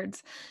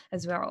 afterwards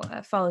as well.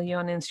 Follow you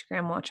on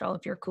Instagram, watch all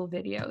of your cool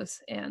videos,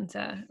 and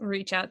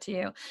reach out to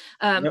you.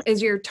 yep.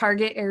 Is your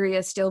target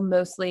area still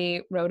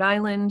mostly Rhode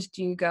Island?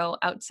 Do you go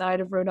outside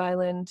of Rhode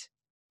Island?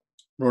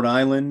 Rhode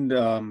Island,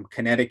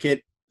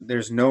 Connecticut.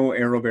 There's no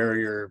aero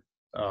barrier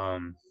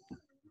um,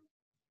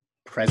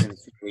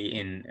 presence really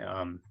in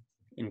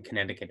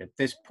Connecticut at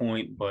this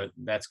point, but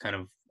that's kind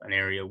of an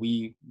area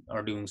we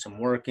are doing some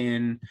work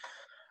in.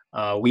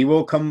 We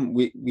will come.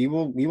 We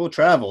will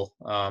travel.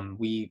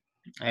 I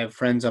have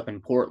friends up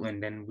in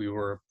Portland, and we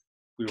were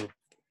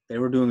they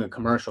were doing a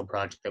commercial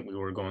project that we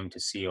were going to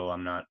seal.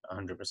 I'm not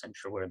 100%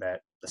 sure where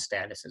that the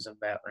status is of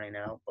that right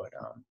now, but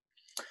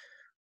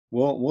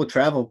we'll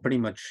travel pretty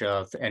much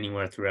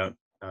anywhere throughout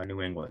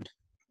New England.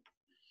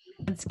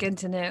 It's good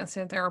to know.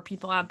 So if there are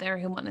people out there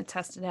who want to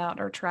test it out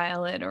or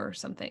trial it or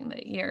something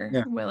that you're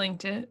Yeah. willing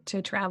to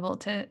travel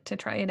to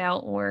try it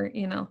out or,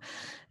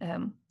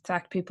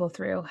 talk people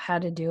through how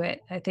to do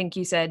it. I think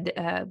you said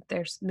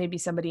there's maybe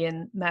somebody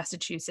in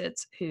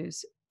Massachusetts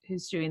who's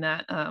doing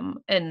that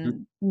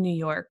in New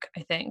York,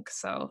 I think.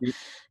 So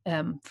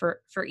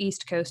for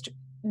East Coast,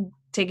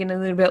 taking a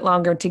little bit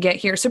longer to get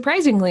here.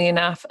 Surprisingly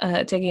enough,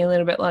 taking a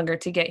little bit longer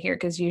to get here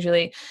because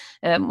usually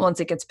once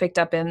it gets picked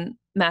up in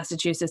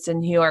Massachusetts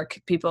and New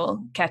York,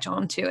 people catch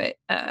on to it.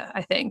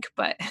 I think,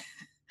 but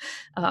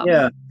um,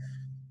 Yeah.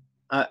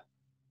 I,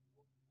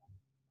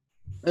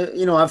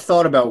 I've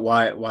thought about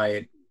why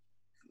it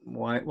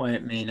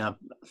may not,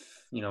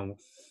 you know,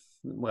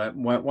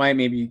 why it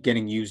may be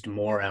getting used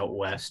more out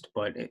west,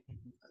 but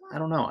I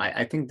don't know.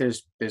 I think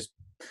there's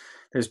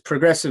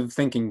progressive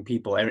thinking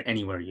people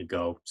anywhere you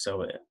go.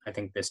 So I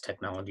think this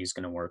technology is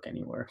going to work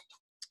anywhere.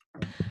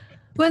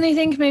 when I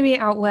think maybe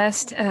out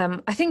west,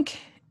 I think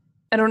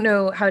I don't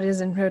know how it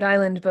is in Rhode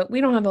Island, but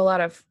we don't have a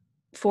lot of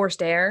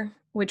forced air,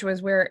 which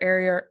was where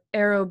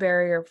Aero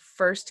Barrier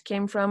first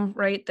came from,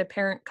 right? The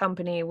parent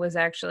company was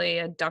actually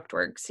a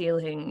ductwork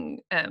sealing,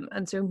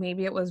 and so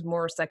maybe it was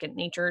more second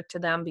nature to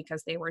them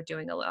because they were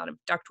doing a lot of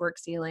ductwork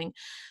sealing.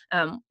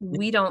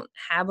 We don't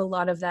have a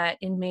lot of that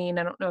in Maine.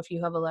 I don't know if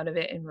you have a lot of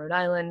it in Rhode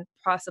Island,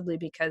 possibly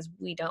because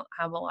we don't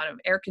have a lot of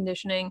air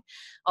conditioning.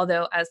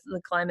 Although as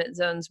the climate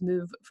zones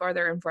move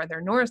farther and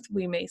farther north,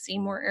 we may see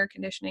more air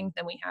conditioning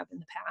than we have in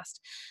the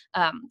past.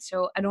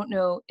 So I don't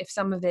know if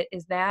some of it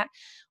is that,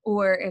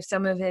 or if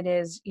some of it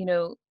is,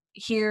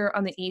 here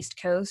on the East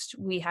Coast,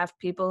 we have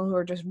people who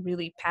are just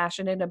really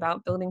passionate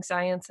about building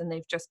science and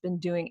they've just been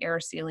doing air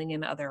sealing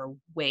in other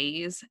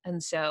ways.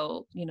 And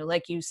so,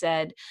 like you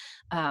said,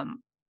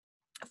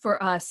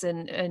 for us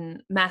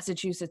in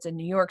Massachusetts and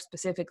New York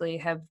specifically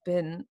have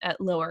been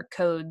at lower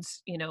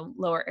codes,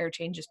 lower air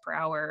changes per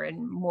hour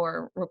and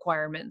more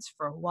requirements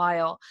for a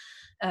while.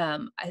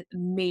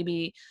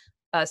 Maybe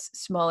us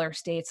smaller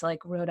states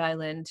like Rhode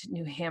Island,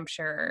 New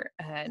Hampshire,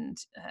 and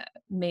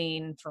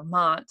Maine,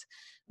 Vermont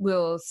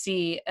will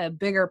see a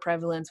bigger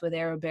prevalence with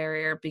aero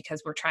barrier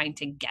because we're trying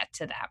to get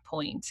to that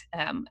point,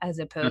 as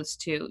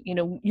opposed to,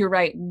 you're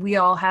right, we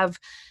all have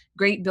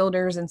great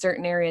builders in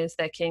certain areas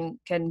that can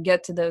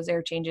get to those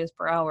air changes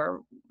per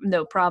hour,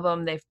 no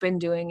problem. They've been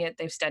doing it,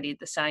 they've studied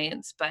the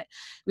science, but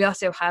we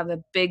also have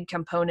a big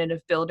component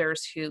of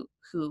builders who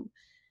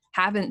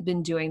haven't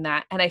been doing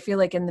that. And I feel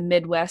like in the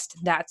Midwest,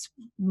 that's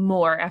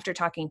more. After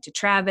talking to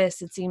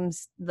Travis, it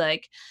seems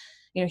like,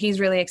 he's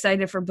really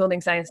excited for building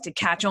science to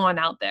catch on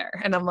out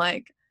there. And I'm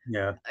like,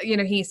 Yeah.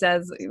 he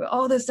says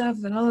all this stuff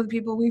and all the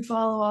people we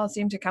follow all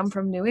seem to come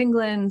from New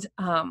England.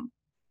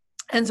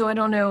 And so I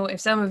don't know if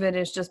some of it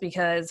is just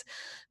because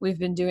we've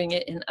been doing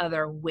it in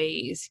other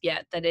ways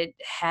yet, that it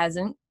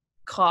hasn't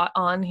caught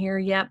on here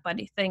yet, but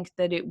I think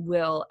that it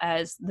will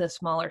as the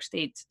smaller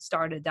states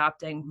start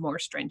adopting more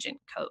stringent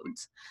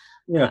codes.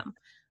 Yeah.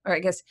 Or I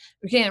guess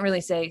we can't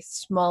really say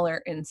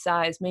smaller in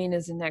size. Maine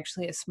isn't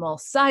actually a small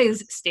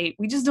size state.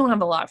 We just don't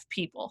have a lot of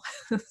people.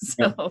 Yeah.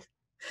 So,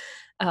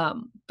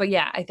 but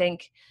yeah, I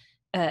think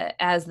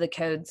as the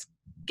codes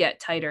get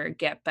tighter,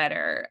 get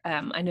better.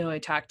 I know I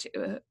talked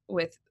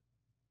with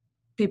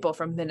people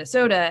from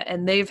Minnesota,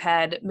 and they've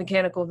had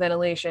mechanical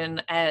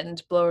ventilation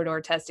and blower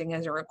door testing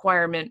as a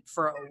requirement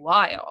for a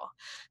while.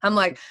 I'm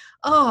like,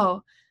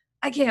 oh,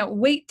 I can't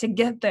wait to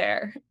get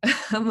there.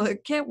 I'm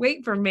like, can't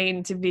wait for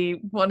Maine to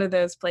be one of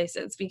those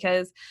places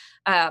because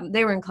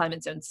they were in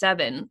climate zone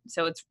 7.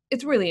 So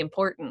it's really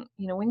important.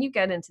 When you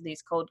get into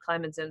these cold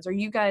climate zones, are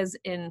you guys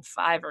in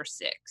 5 or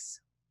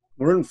 6?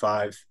 We're in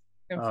 5.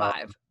 In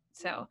 5.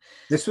 So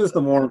This was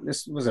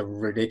a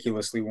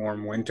ridiculously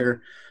warm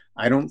winter.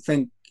 I don't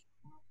think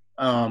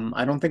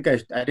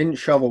I didn't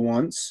shovel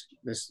once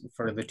this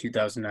for the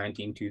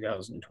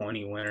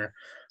 2019-2020 winter.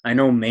 I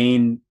know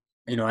Maine,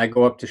 I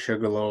go up to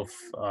Sugarloaf.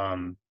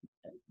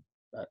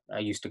 I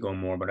used to go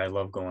more, but I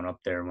love going up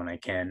there when I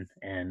can.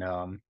 And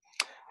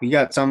we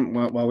got some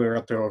while we were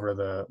up there over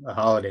the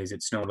holidays.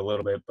 It snowed a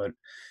little bit, but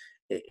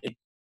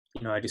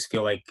I just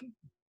feel like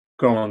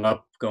going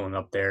up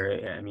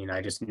there. I mean,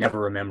 I just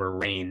never remember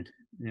rain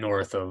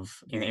north of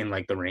in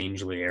like the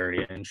Rangeley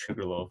area in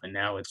Sugarloaf, and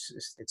now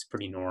it's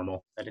pretty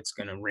normal that it's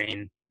going to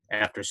rain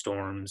after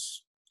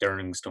storms,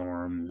 during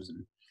storms.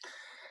 And,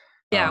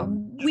 yeah,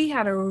 um, we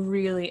had a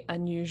really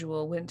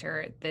unusual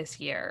winter this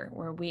year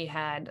where we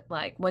had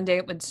like one day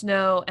it would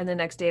snow and the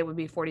next day it would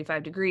be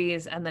 45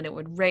 degrees and then it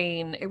would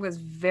rain. It was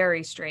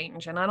very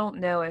strange. And I don't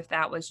know if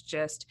that was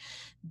just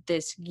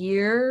this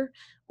year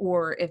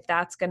or if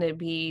that's going to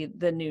be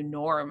the new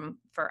norm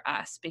for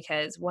us.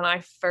 Because when I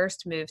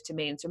first moved to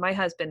Maine, so my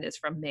husband is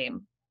from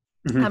Maine.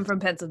 mhm. I'm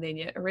from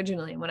Pennsylvania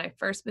originally. When I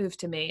first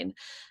moved to Maine,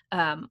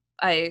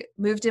 I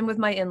moved in with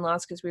my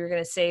in-laws because we were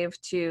going to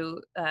save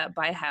to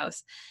buy a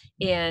house,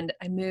 and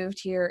I moved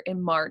here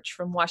in March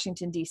from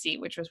Washington D.C.,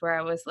 which was where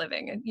I was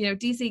living. And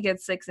D.C.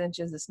 gets 6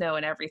 inches of snow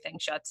and everything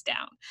shuts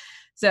down.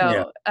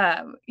 Yeah.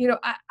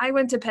 So I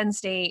went to Penn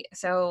State,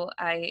 so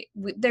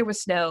there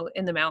was snow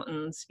in the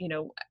mountains.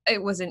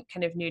 It wasn't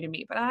kind of new to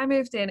me, but I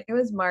moved in. It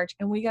was March,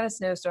 and we got a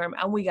snowstorm,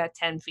 and we got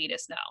 10 feet of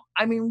snow.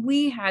 I mean,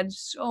 we had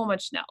so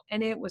much snow,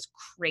 and it was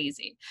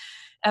crazy.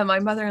 And my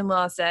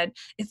mother-in-law said,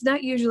 "It's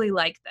not usually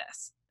like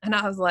this." And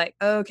I was like,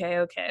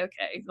 okay,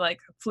 like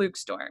a fluke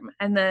storm.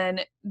 And then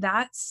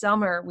that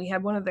summer, we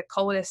had one of the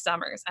coldest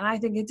summers. And I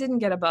think it didn't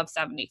get above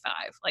 75,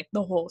 like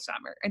the whole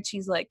summer. And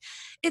she's like,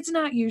 "It's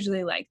not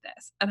usually like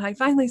this." And I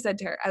finally said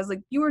to her, I was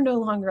like, "You are no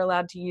longer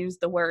allowed to use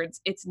the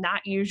words, 'it's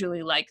not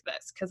usually like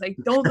this,' because I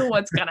don't know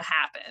what's going to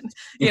happen."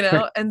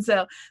 And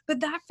so, but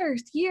that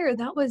first year,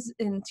 that was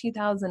in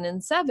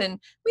 2007,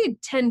 we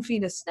had 10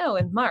 feet of snow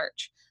in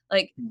March.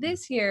 Like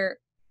this year,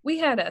 we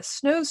had a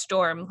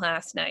snowstorm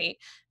last night,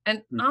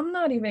 and I'm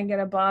not even going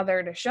to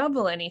bother to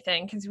shovel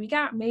anything because we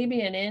got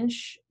maybe an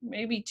inch,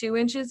 maybe 2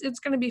 inches. It's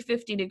going to be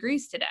 50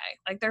 degrees today.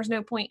 Like there's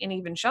no point in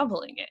even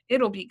shoveling it.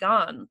 It'll be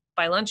gone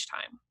by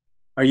lunchtime.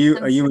 Are you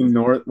in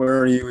North? Where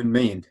are you in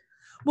Maine?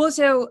 Well,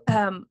 so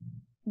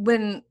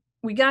when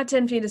we got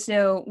 10 feet of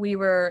snow, we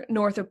were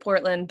north of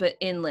Portland, but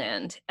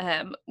inland.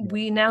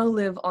 We now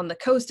live on the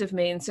coast of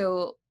Maine.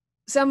 So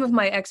some of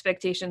my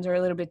expectations are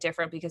a little bit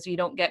different because you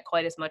don't get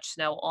quite as much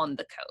snow on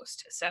the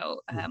coast. So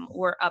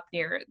we're up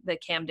near the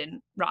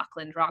Camden,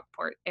 Rockland,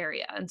 Rockport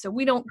area. And so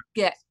we don't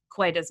get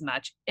quite as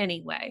much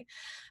anyway.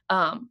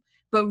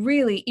 But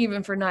really,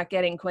 even for not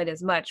getting quite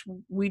as much,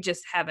 we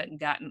just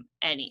haven't gotten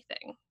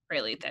anything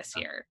really this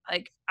year.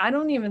 Like, I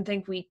don't even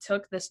think we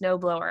took the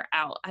snowblower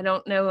out. I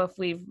don't know if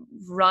we've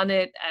run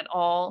it at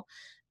all.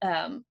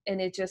 And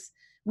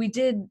we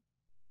did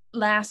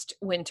last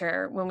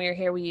winter when we were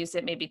here, we used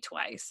it maybe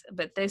twice.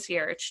 But this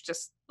year, it's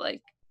just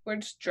like, we'll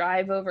just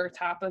drive over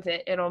top of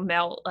it. It'll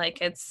melt.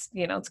 Like it's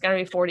going to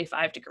be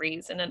 45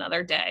 degrees in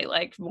another day.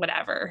 Like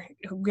whatever,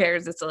 who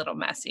cares? It's a little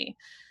messy.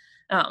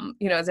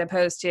 As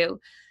opposed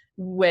to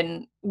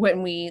when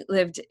we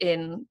lived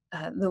in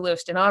the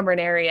Lewiston Auburn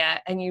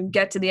area, and you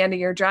get to the end of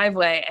your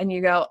driveway and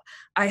you go,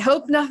 I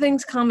hope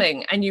nothing's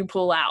coming, and you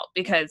pull out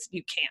because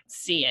you can't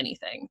see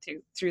anything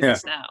through the Yeah.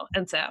 snow.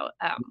 And so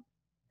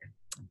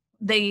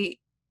they,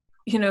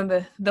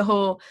 the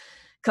whole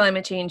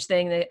climate change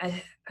thing,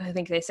 I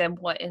think they said,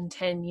 what, in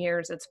 10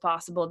 years it's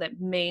possible that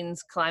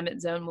Maine's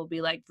climate zone will be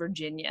like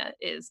Virginia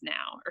is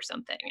now or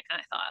something. And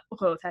I thought,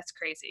 whoa, that's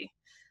crazy.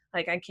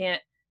 Like,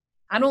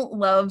 I don't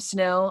love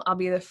snow. I'll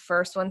be the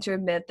first one to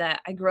admit that.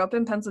 I grew up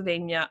in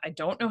Pennsylvania. I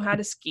don't know how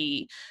to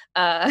ski.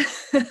 I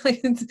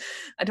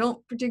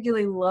don't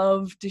particularly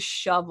love to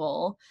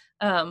shovel,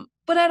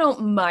 but I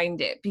don't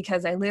mind it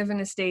because I live in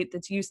a state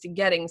that's used to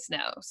getting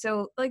snow.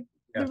 So, like,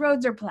 Yeah. the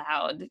roads are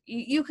plowed.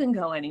 You can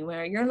go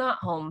anywhere. You're not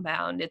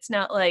homebound. It's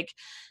not like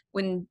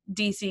when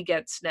DC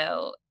gets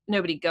snow,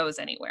 nobody goes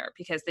anywhere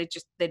because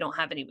they don't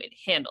have any way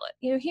to handle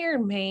it. Here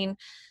in Maine,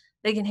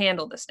 they can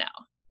handle the snow.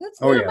 It's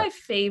Oh not yeah. my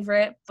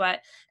favorite,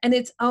 and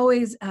it's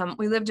always,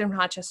 we lived in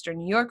Rochester,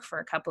 New York for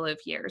a couple of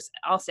years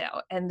also,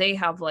 and they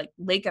have like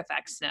lake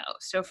effect snow.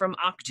 So from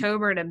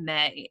October to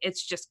May,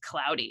 it's just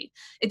cloudy.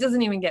 It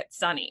doesn't even get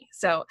sunny.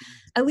 So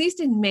at least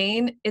in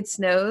Maine, it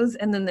snows,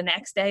 and then the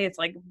next day it's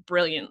like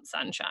brilliant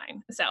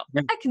sunshine. So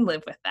Yeah. I can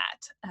live with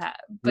that.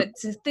 But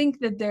to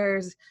think that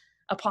there's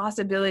a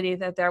possibility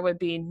that there would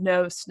be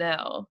no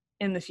snow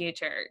in the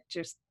future,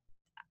 just,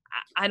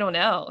 I don't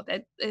know.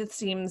 It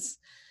seems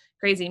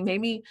crazy.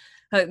 Maybe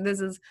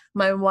this is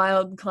my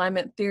wild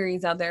climate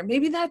theories out there.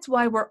 Maybe that's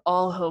why we're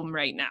all home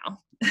right now.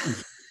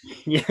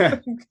 Yeah.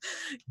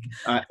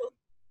 I don't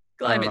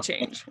Climate know.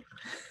 change.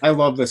 I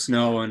love the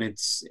snow, and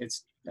it's.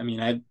 I mean,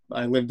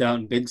 I lived out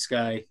in Big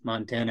Sky,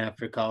 Montana,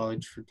 after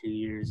college for 2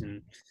 years,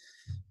 and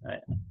uh,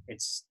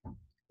 it's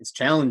it's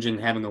challenging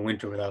having a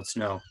winter without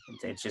snow.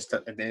 It's just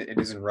it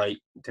isn't right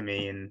to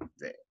me. And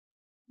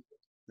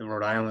the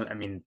Rhode Island, I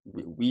mean,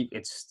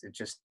 it's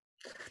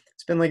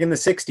been like in the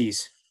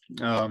 60s.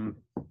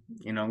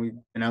 We've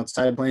been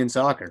outside playing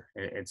soccer.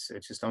 It's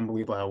just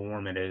unbelievable how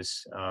warm it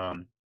is,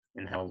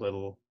 and how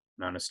little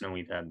amount of snow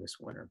we've had this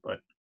winter. But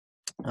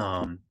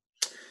um,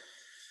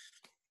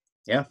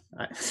 yeah,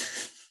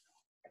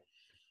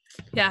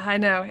 Yeah, I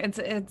know.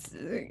 It's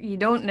you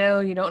don't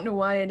know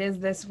why it is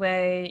this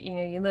way.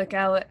 You look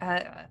out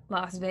at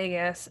Las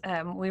Vegas.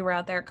 We were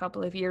out there a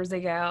couple of years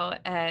ago,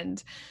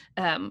 and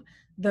um,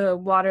 the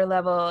water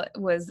level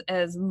was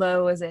as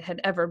low as it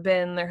had ever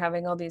been. They're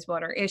having all these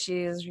water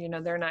issues.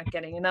 They're not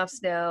getting enough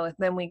snow. And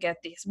then we get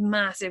these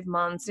massive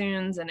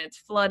monsoons, and it's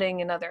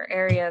flooding in other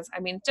areas. I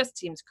mean, it just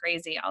seems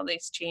crazy, all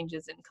these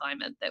changes in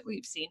climate that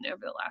we've seen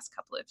over the last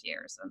couple of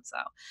years. And so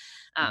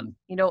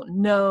you don't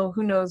know,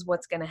 who knows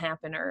what's going to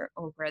happen or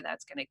where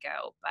that's going to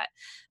go.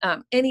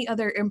 But any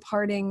other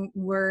imparting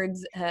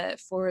words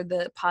for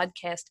the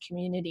podcast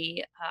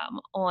community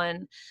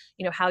on,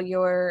 how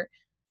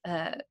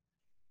uh,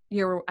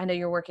 I know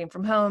you're working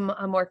from home.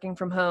 I'm working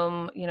from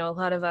home. A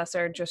lot of us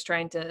are just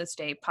trying to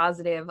stay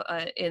positive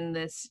in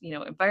this,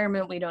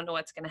 environment. We don't know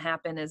what's going to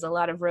happen. Is a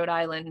lot of Rhode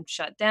Island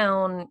shut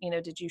down?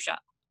 Did you shut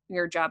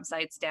your job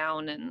sites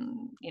down?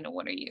 And,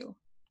 what are you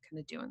kind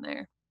of doing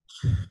there?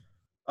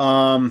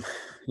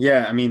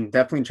 Yeah, I mean,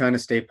 definitely trying to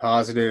stay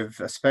positive,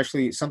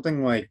 especially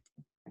something like,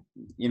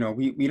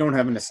 we don't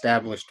have an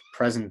established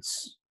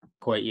presence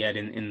quite yet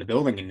in the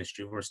building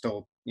industry. We're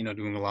still,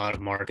 doing a lot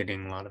of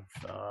marketing, a lot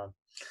of,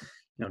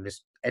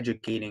 just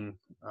educating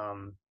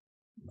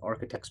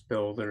architects,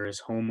 builders,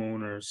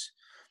 homeowners.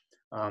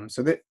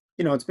 So that,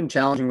 it's been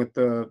challenging with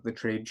the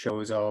trade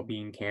shows all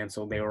being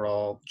canceled. They were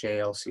all,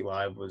 JLC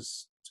Live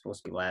was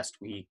supposed to be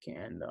last week,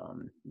 and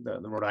the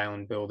Rhode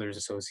Island Builders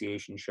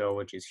Association show,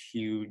 which is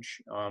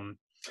huge,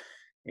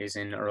 is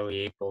in early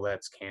April.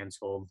 That's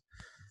canceled.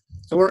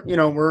 So we're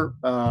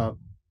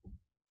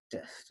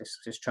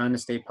just trying to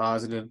stay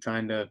positive,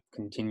 trying to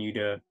continue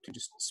to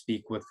just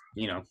speak with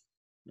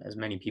as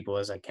many people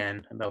as I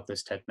can about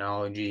this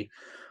technology.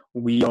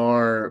 We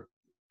are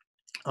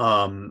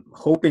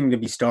hoping to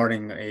be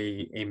starting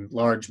a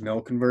large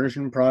mill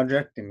conversion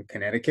project in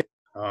Connecticut,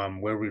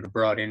 where we were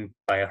brought in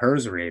by a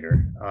HERS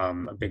rater,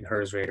 a big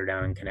HERS rater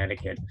down in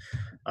Connecticut.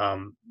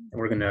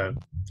 We're gonna,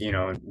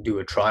 do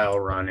a trial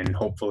run, and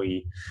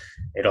hopefully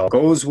it all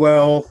goes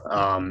well.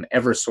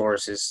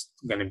 Eversource is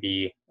going to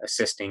be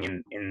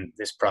assisting in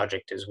this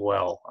project as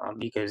well,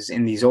 because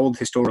in these old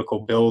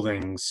historical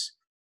buildings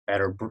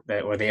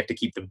where they have to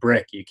keep the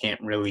brick, you can't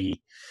really,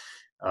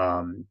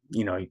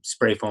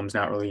 spray foam's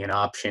not really an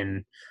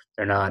option.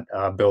 They're not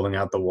building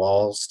out the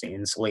walls to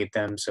insulate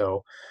them.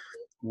 So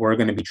we're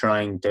going to be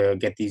trying to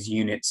get these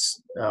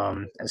units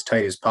as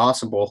tight as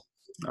possible,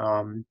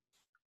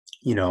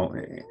 you know,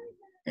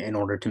 in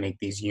order to make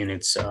these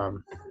units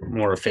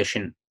more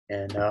efficient.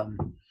 And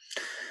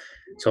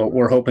so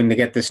we're hoping to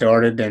get this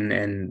started,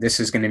 and this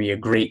is going to be a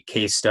great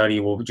case study.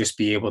 We'll just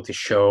be able to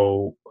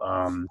show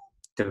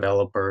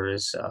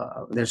developers.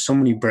 There's so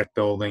many brick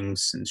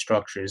buildings and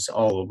structures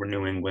all over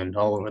New England,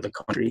 all over the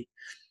country,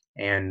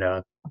 and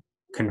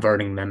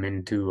converting them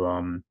into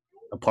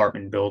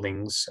apartment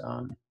buildings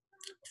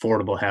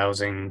affordable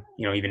housing,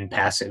 even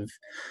passive.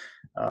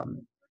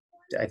 Um,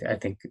 I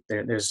think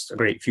there's a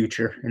great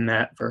future in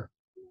that for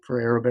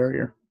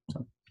AeroBarrier.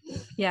 So.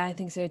 Yeah, I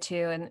think so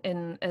too.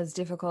 And as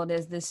difficult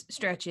as this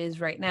stretch is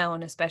right now,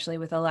 and especially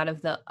with a lot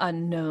of the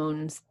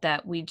unknowns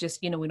that we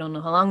just, we don't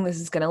know how long this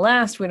is going to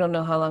last. We don't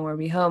know how long we'll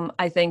be home.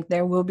 I think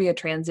there will be a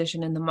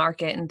transition in the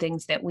market, and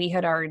things that we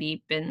had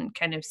already been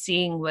kind of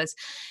seeing was,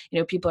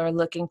 people are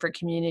looking for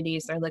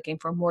communities. They're looking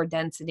for more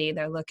density.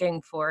 They're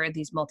looking for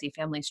these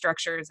multifamily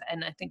structures.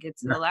 And I think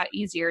it's a lot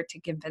easier to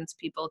convince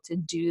people to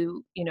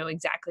do,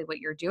 exactly what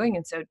you're doing.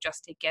 And so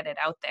just to get it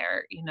out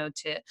there,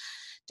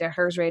 to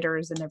HERS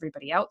raters and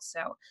everybody else.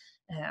 So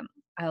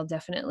I'll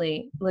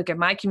definitely look at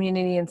my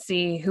community and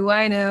see who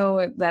I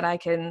know that I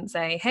can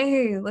say,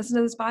 hey, listen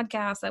to this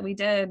podcast that we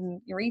did, and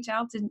you reach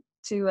out to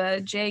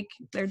Jake.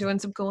 They're doing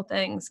some cool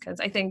things. Because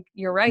I think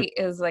you're right,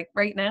 is like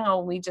right now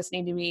we just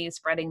need to be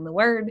spreading the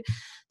word,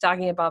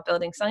 talking about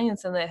building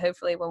science, and that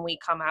hopefully when we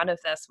come out of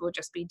this, we'll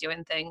just be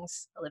doing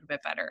things a little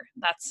bit better.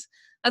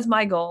 That's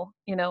my goal,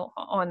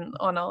 on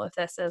all of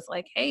this, is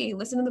like, hey,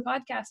 listen to the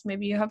podcast.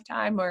 Maybe you have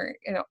time. Or,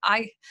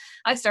 I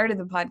started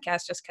the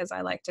podcast just because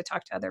I like to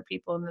talk to other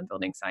people in the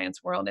building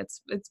science world.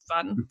 It's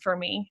fun for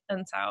me.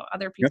 And so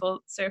other people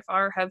so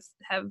far have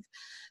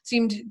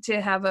seemed to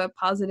have a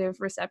positive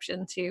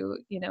reception to,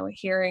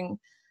 hearing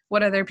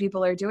what other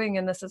people are doing.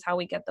 And this is how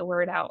we get the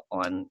word out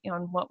on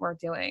what we're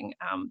doing,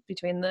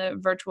 between the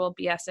virtual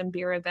BS and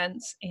beer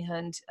events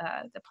and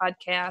the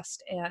podcast,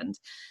 and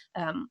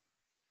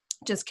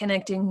just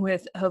connecting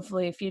with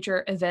hopefully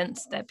future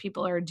events that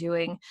people are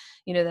doing,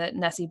 that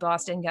Nessie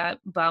Boston got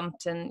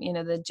bumped, and,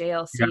 the Yeah.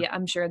 JLC,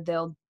 I'm sure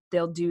they'll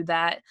do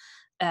that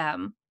at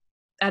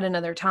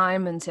another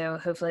time. And so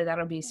hopefully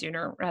that'll be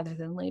sooner rather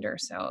than later.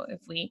 So if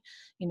we,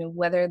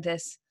 weather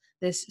this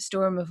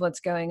storm of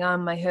what's going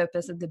on, my hope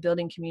is that the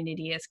building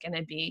community is going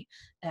to be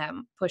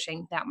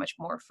pushing that much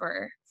more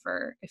for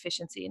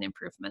efficiency and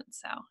improvement.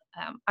 So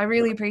I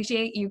really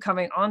appreciate you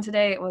coming on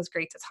today. It was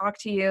great to talk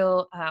to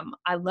you.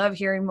 I love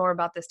hearing more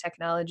about this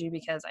technology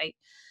because I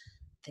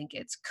think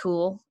it's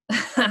cool.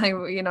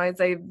 I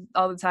say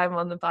all the time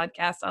on the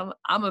podcast,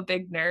 I'm a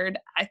big nerd.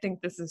 I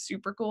think this is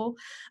super cool.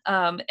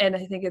 And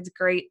I think it's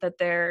great that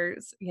there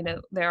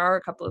are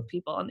a couple of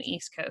people on the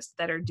East Coast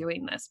that are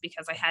doing this,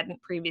 because I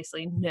hadn't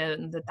previously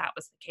known that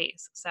was the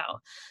case. So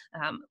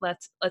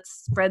let's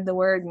spread the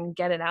word and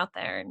get it out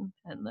there.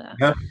 And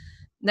Yeah.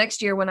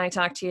 next year when I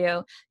talk to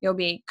you, you'll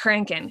be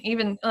cranking.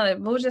 Even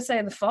we'll just say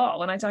the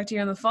fall. When I talk to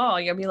you in the fall,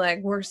 you'll be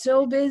like, we're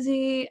so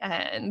busy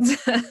and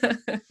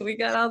we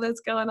got all this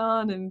going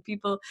on, and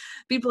people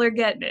are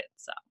getting it.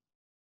 So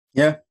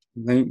Yeah,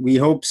 we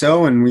hope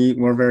so, and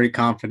we're very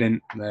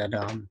confident that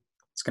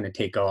it's going to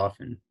take off.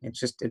 And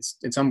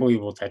it's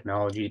unbelievable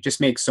technology. It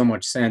just makes so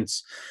much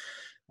sense.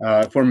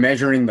 If we're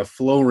measuring the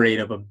flow rate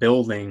of a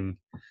building,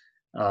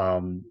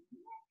 um,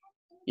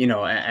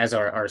 as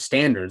our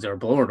standards, our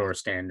blower door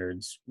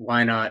standards,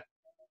 why not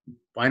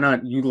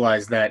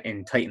utilize that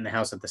and tighten the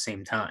house at the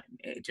same time?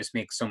 It just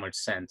makes so much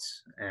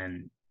sense.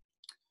 And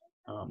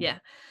yeah,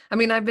 I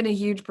mean, I've been a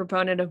huge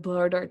proponent of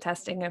blower door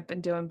testing. I've been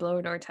doing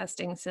blower door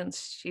testing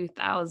since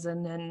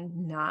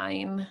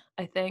 2009,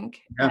 I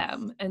think. yeah,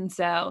 And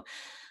so,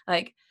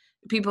 like,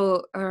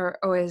 people are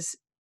always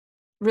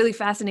really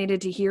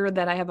fascinated to hear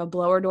that I have a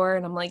blower door,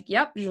 and I'm like,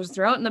 yep, you just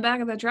throw it in the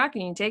back of the truck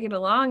and you take it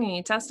along and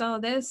you test all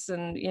of this,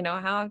 and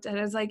how, and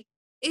it's like,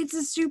 it's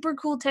a super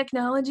cool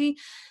technology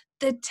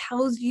that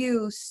tells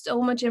you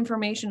so much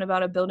information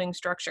about a building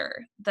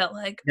structure that,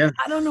 like, yeah.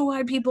 I don't know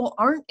why people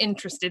aren't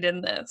interested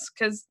in this,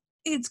 because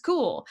it's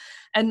cool.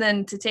 And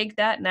then to take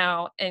that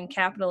now and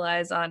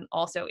capitalize on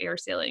also air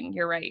sealing,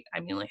 you're right. I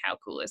mean, like, how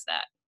cool is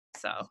that?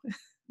 So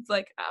it's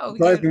like, oh,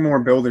 Surprisingly,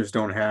 more builders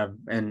don't have,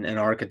 and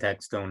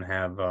architects don't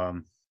have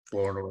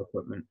blower door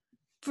equipment.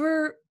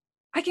 for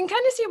I can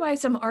kind of see why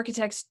some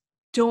architects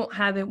don't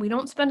have it. We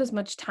don't spend as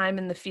much time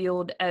in the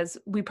field as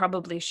we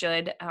probably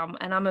should.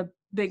 And I'm a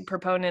big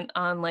proponent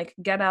on, like,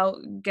 get out,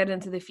 get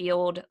into the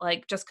field.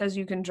 Like, just because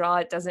you can draw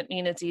it doesn't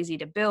mean it's easy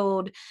to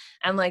build.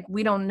 And, like,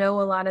 we don't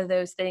know a lot of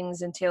those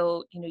things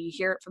until, you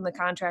hear it from the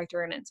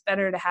contractor. And it's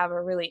better to have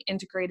a really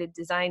integrated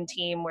design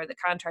team where the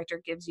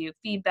contractor gives you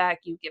feedback,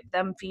 you give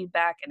them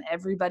feedback, and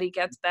everybody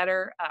gets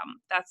better.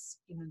 That's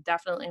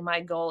definitely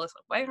my goal, is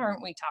like, why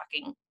aren't we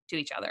talking to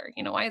each other?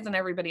 Why isn't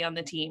everybody on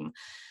the team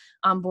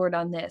on board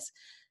on this?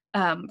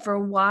 For a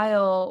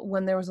while,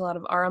 when there was a lot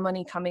of ARA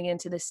money coming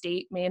into the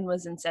state, Maine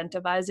was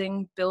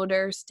incentivizing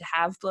builders to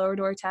have blower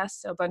door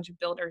tests. So a bunch of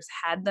builders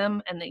had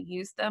them and they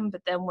used them.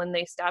 But then when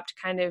they stopped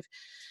kind of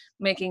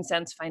making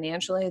sense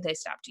financially, they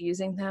stopped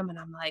using them. And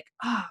I'm like,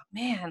 oh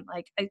man,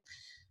 like,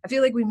 I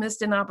feel like we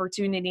missed an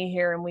opportunity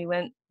here and we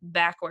went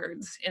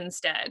backwards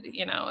instead,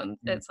 and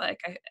it's like,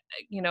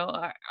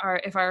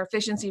 if our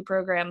efficiency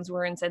programs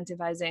were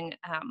incentivizing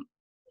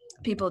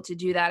people to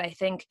do that. I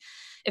think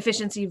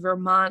Efficiency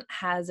Vermont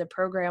has a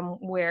program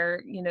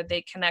where,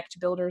 they connect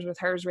builders with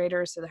HERS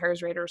raters. So the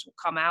HERS raters will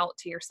come out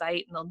to your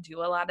site and they'll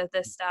do a lot of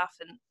this stuff.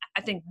 And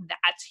I think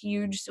that's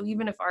huge. So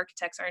even if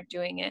architects aren't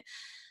doing it,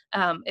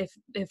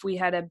 if we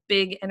had a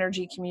big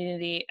energy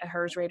community, a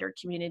HERS Rater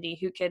community,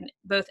 who can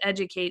both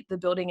educate the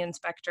building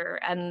inspector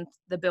and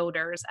the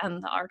builders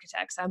and the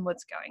architects on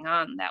what's going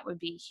on, that would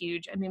be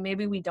huge. I mean,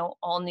 maybe we don't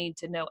all need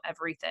to know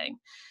everything.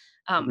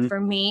 Mhm. For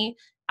me,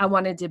 I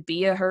wanted to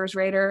be a HERS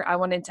Rater. I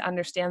wanted to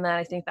understand that.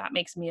 I think that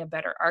makes me a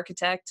better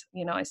architect.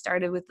 You know, I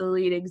started with the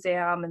LEED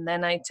exam, and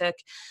then I took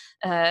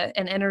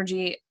an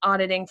energy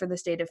auditing for the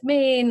state of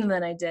Maine, and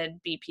then I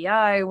did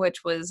BPI,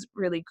 which was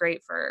really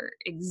great for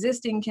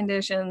existing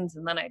conditions,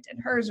 and then I did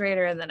HERS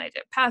Rater, and then I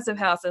did Passive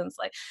House. And it's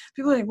like,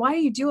 people are like, why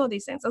do you do all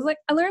these things? I was like,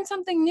 I learned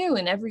something new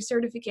in every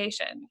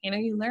certification. You know,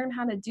 you learn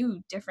how to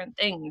do different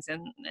things,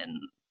 and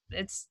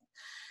it's,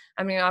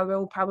 I mean, I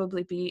will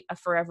probably be a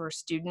forever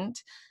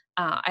student.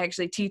 I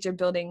actually teach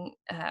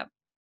a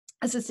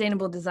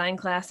sustainable design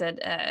class at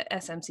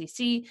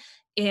SMCC,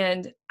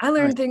 and I Nice.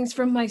 learned things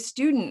from my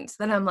students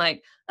that I'm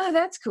like, oh,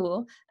 that's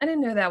cool. I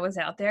didn't know that was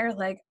out there.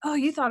 Like, oh,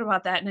 you thought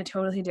about that in a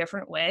totally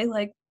different way.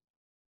 Like,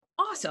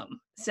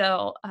 awesome.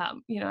 So,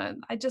 you know,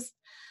 I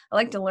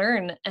like to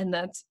learn, and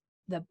that's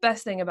the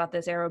best thing about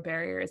this aero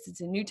barrier is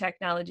it's a new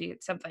technology.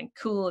 It's something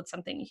cool. It's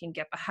something you can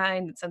get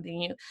behind. It's something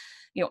you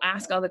know,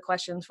 ask all the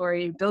questions for.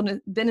 You've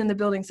been in the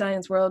building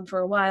science world for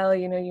a while.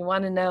 You know, you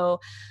want to know,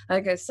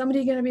 like, is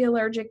somebody going to be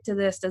allergic to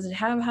this? Does it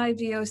have high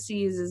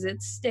VOCs? Is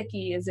it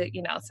sticky? Is it,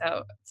 you know,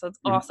 so it's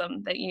Mhm.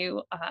 awesome that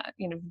you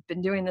know,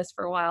 been doing this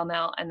for a while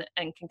now, and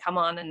can come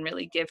on and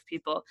really give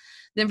people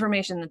the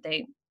information that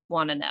they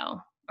want to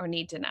know or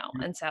need to know.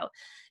 Mhm. And so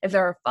if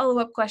there are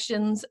follow-up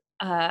questions,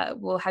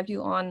 we'll have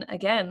you on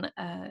again,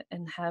 and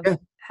Yeah.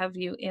 have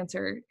you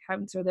answer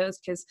those,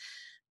 because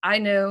I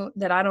know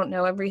that I don't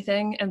know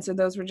everything. And so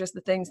those were just the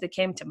things that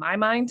came to my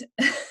mind.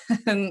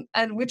 And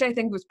which I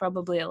think was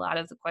probably a lot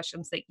of the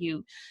questions that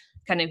you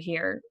kind of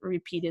hear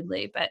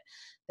repeatedly. But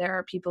there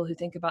are people who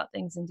think about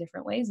things in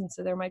different ways. And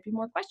so there might be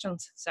more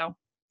questions. So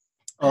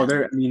Oh,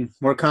 I mean,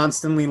 we're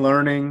constantly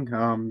learning.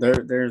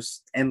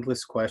 There's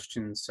endless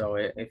questions. So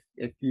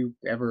if you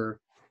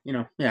ever,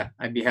 yeah,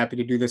 I'd be happy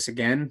to do this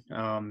again.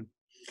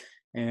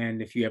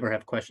 And if you ever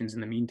have questions in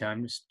the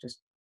meantime,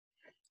 just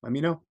let me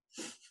know.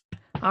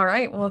 all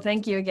right. Well,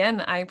 thank you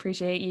again. I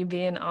appreciate you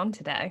being on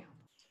today.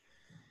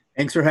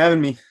 Thanks for having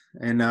me,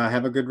 and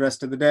have a good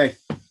rest of the day.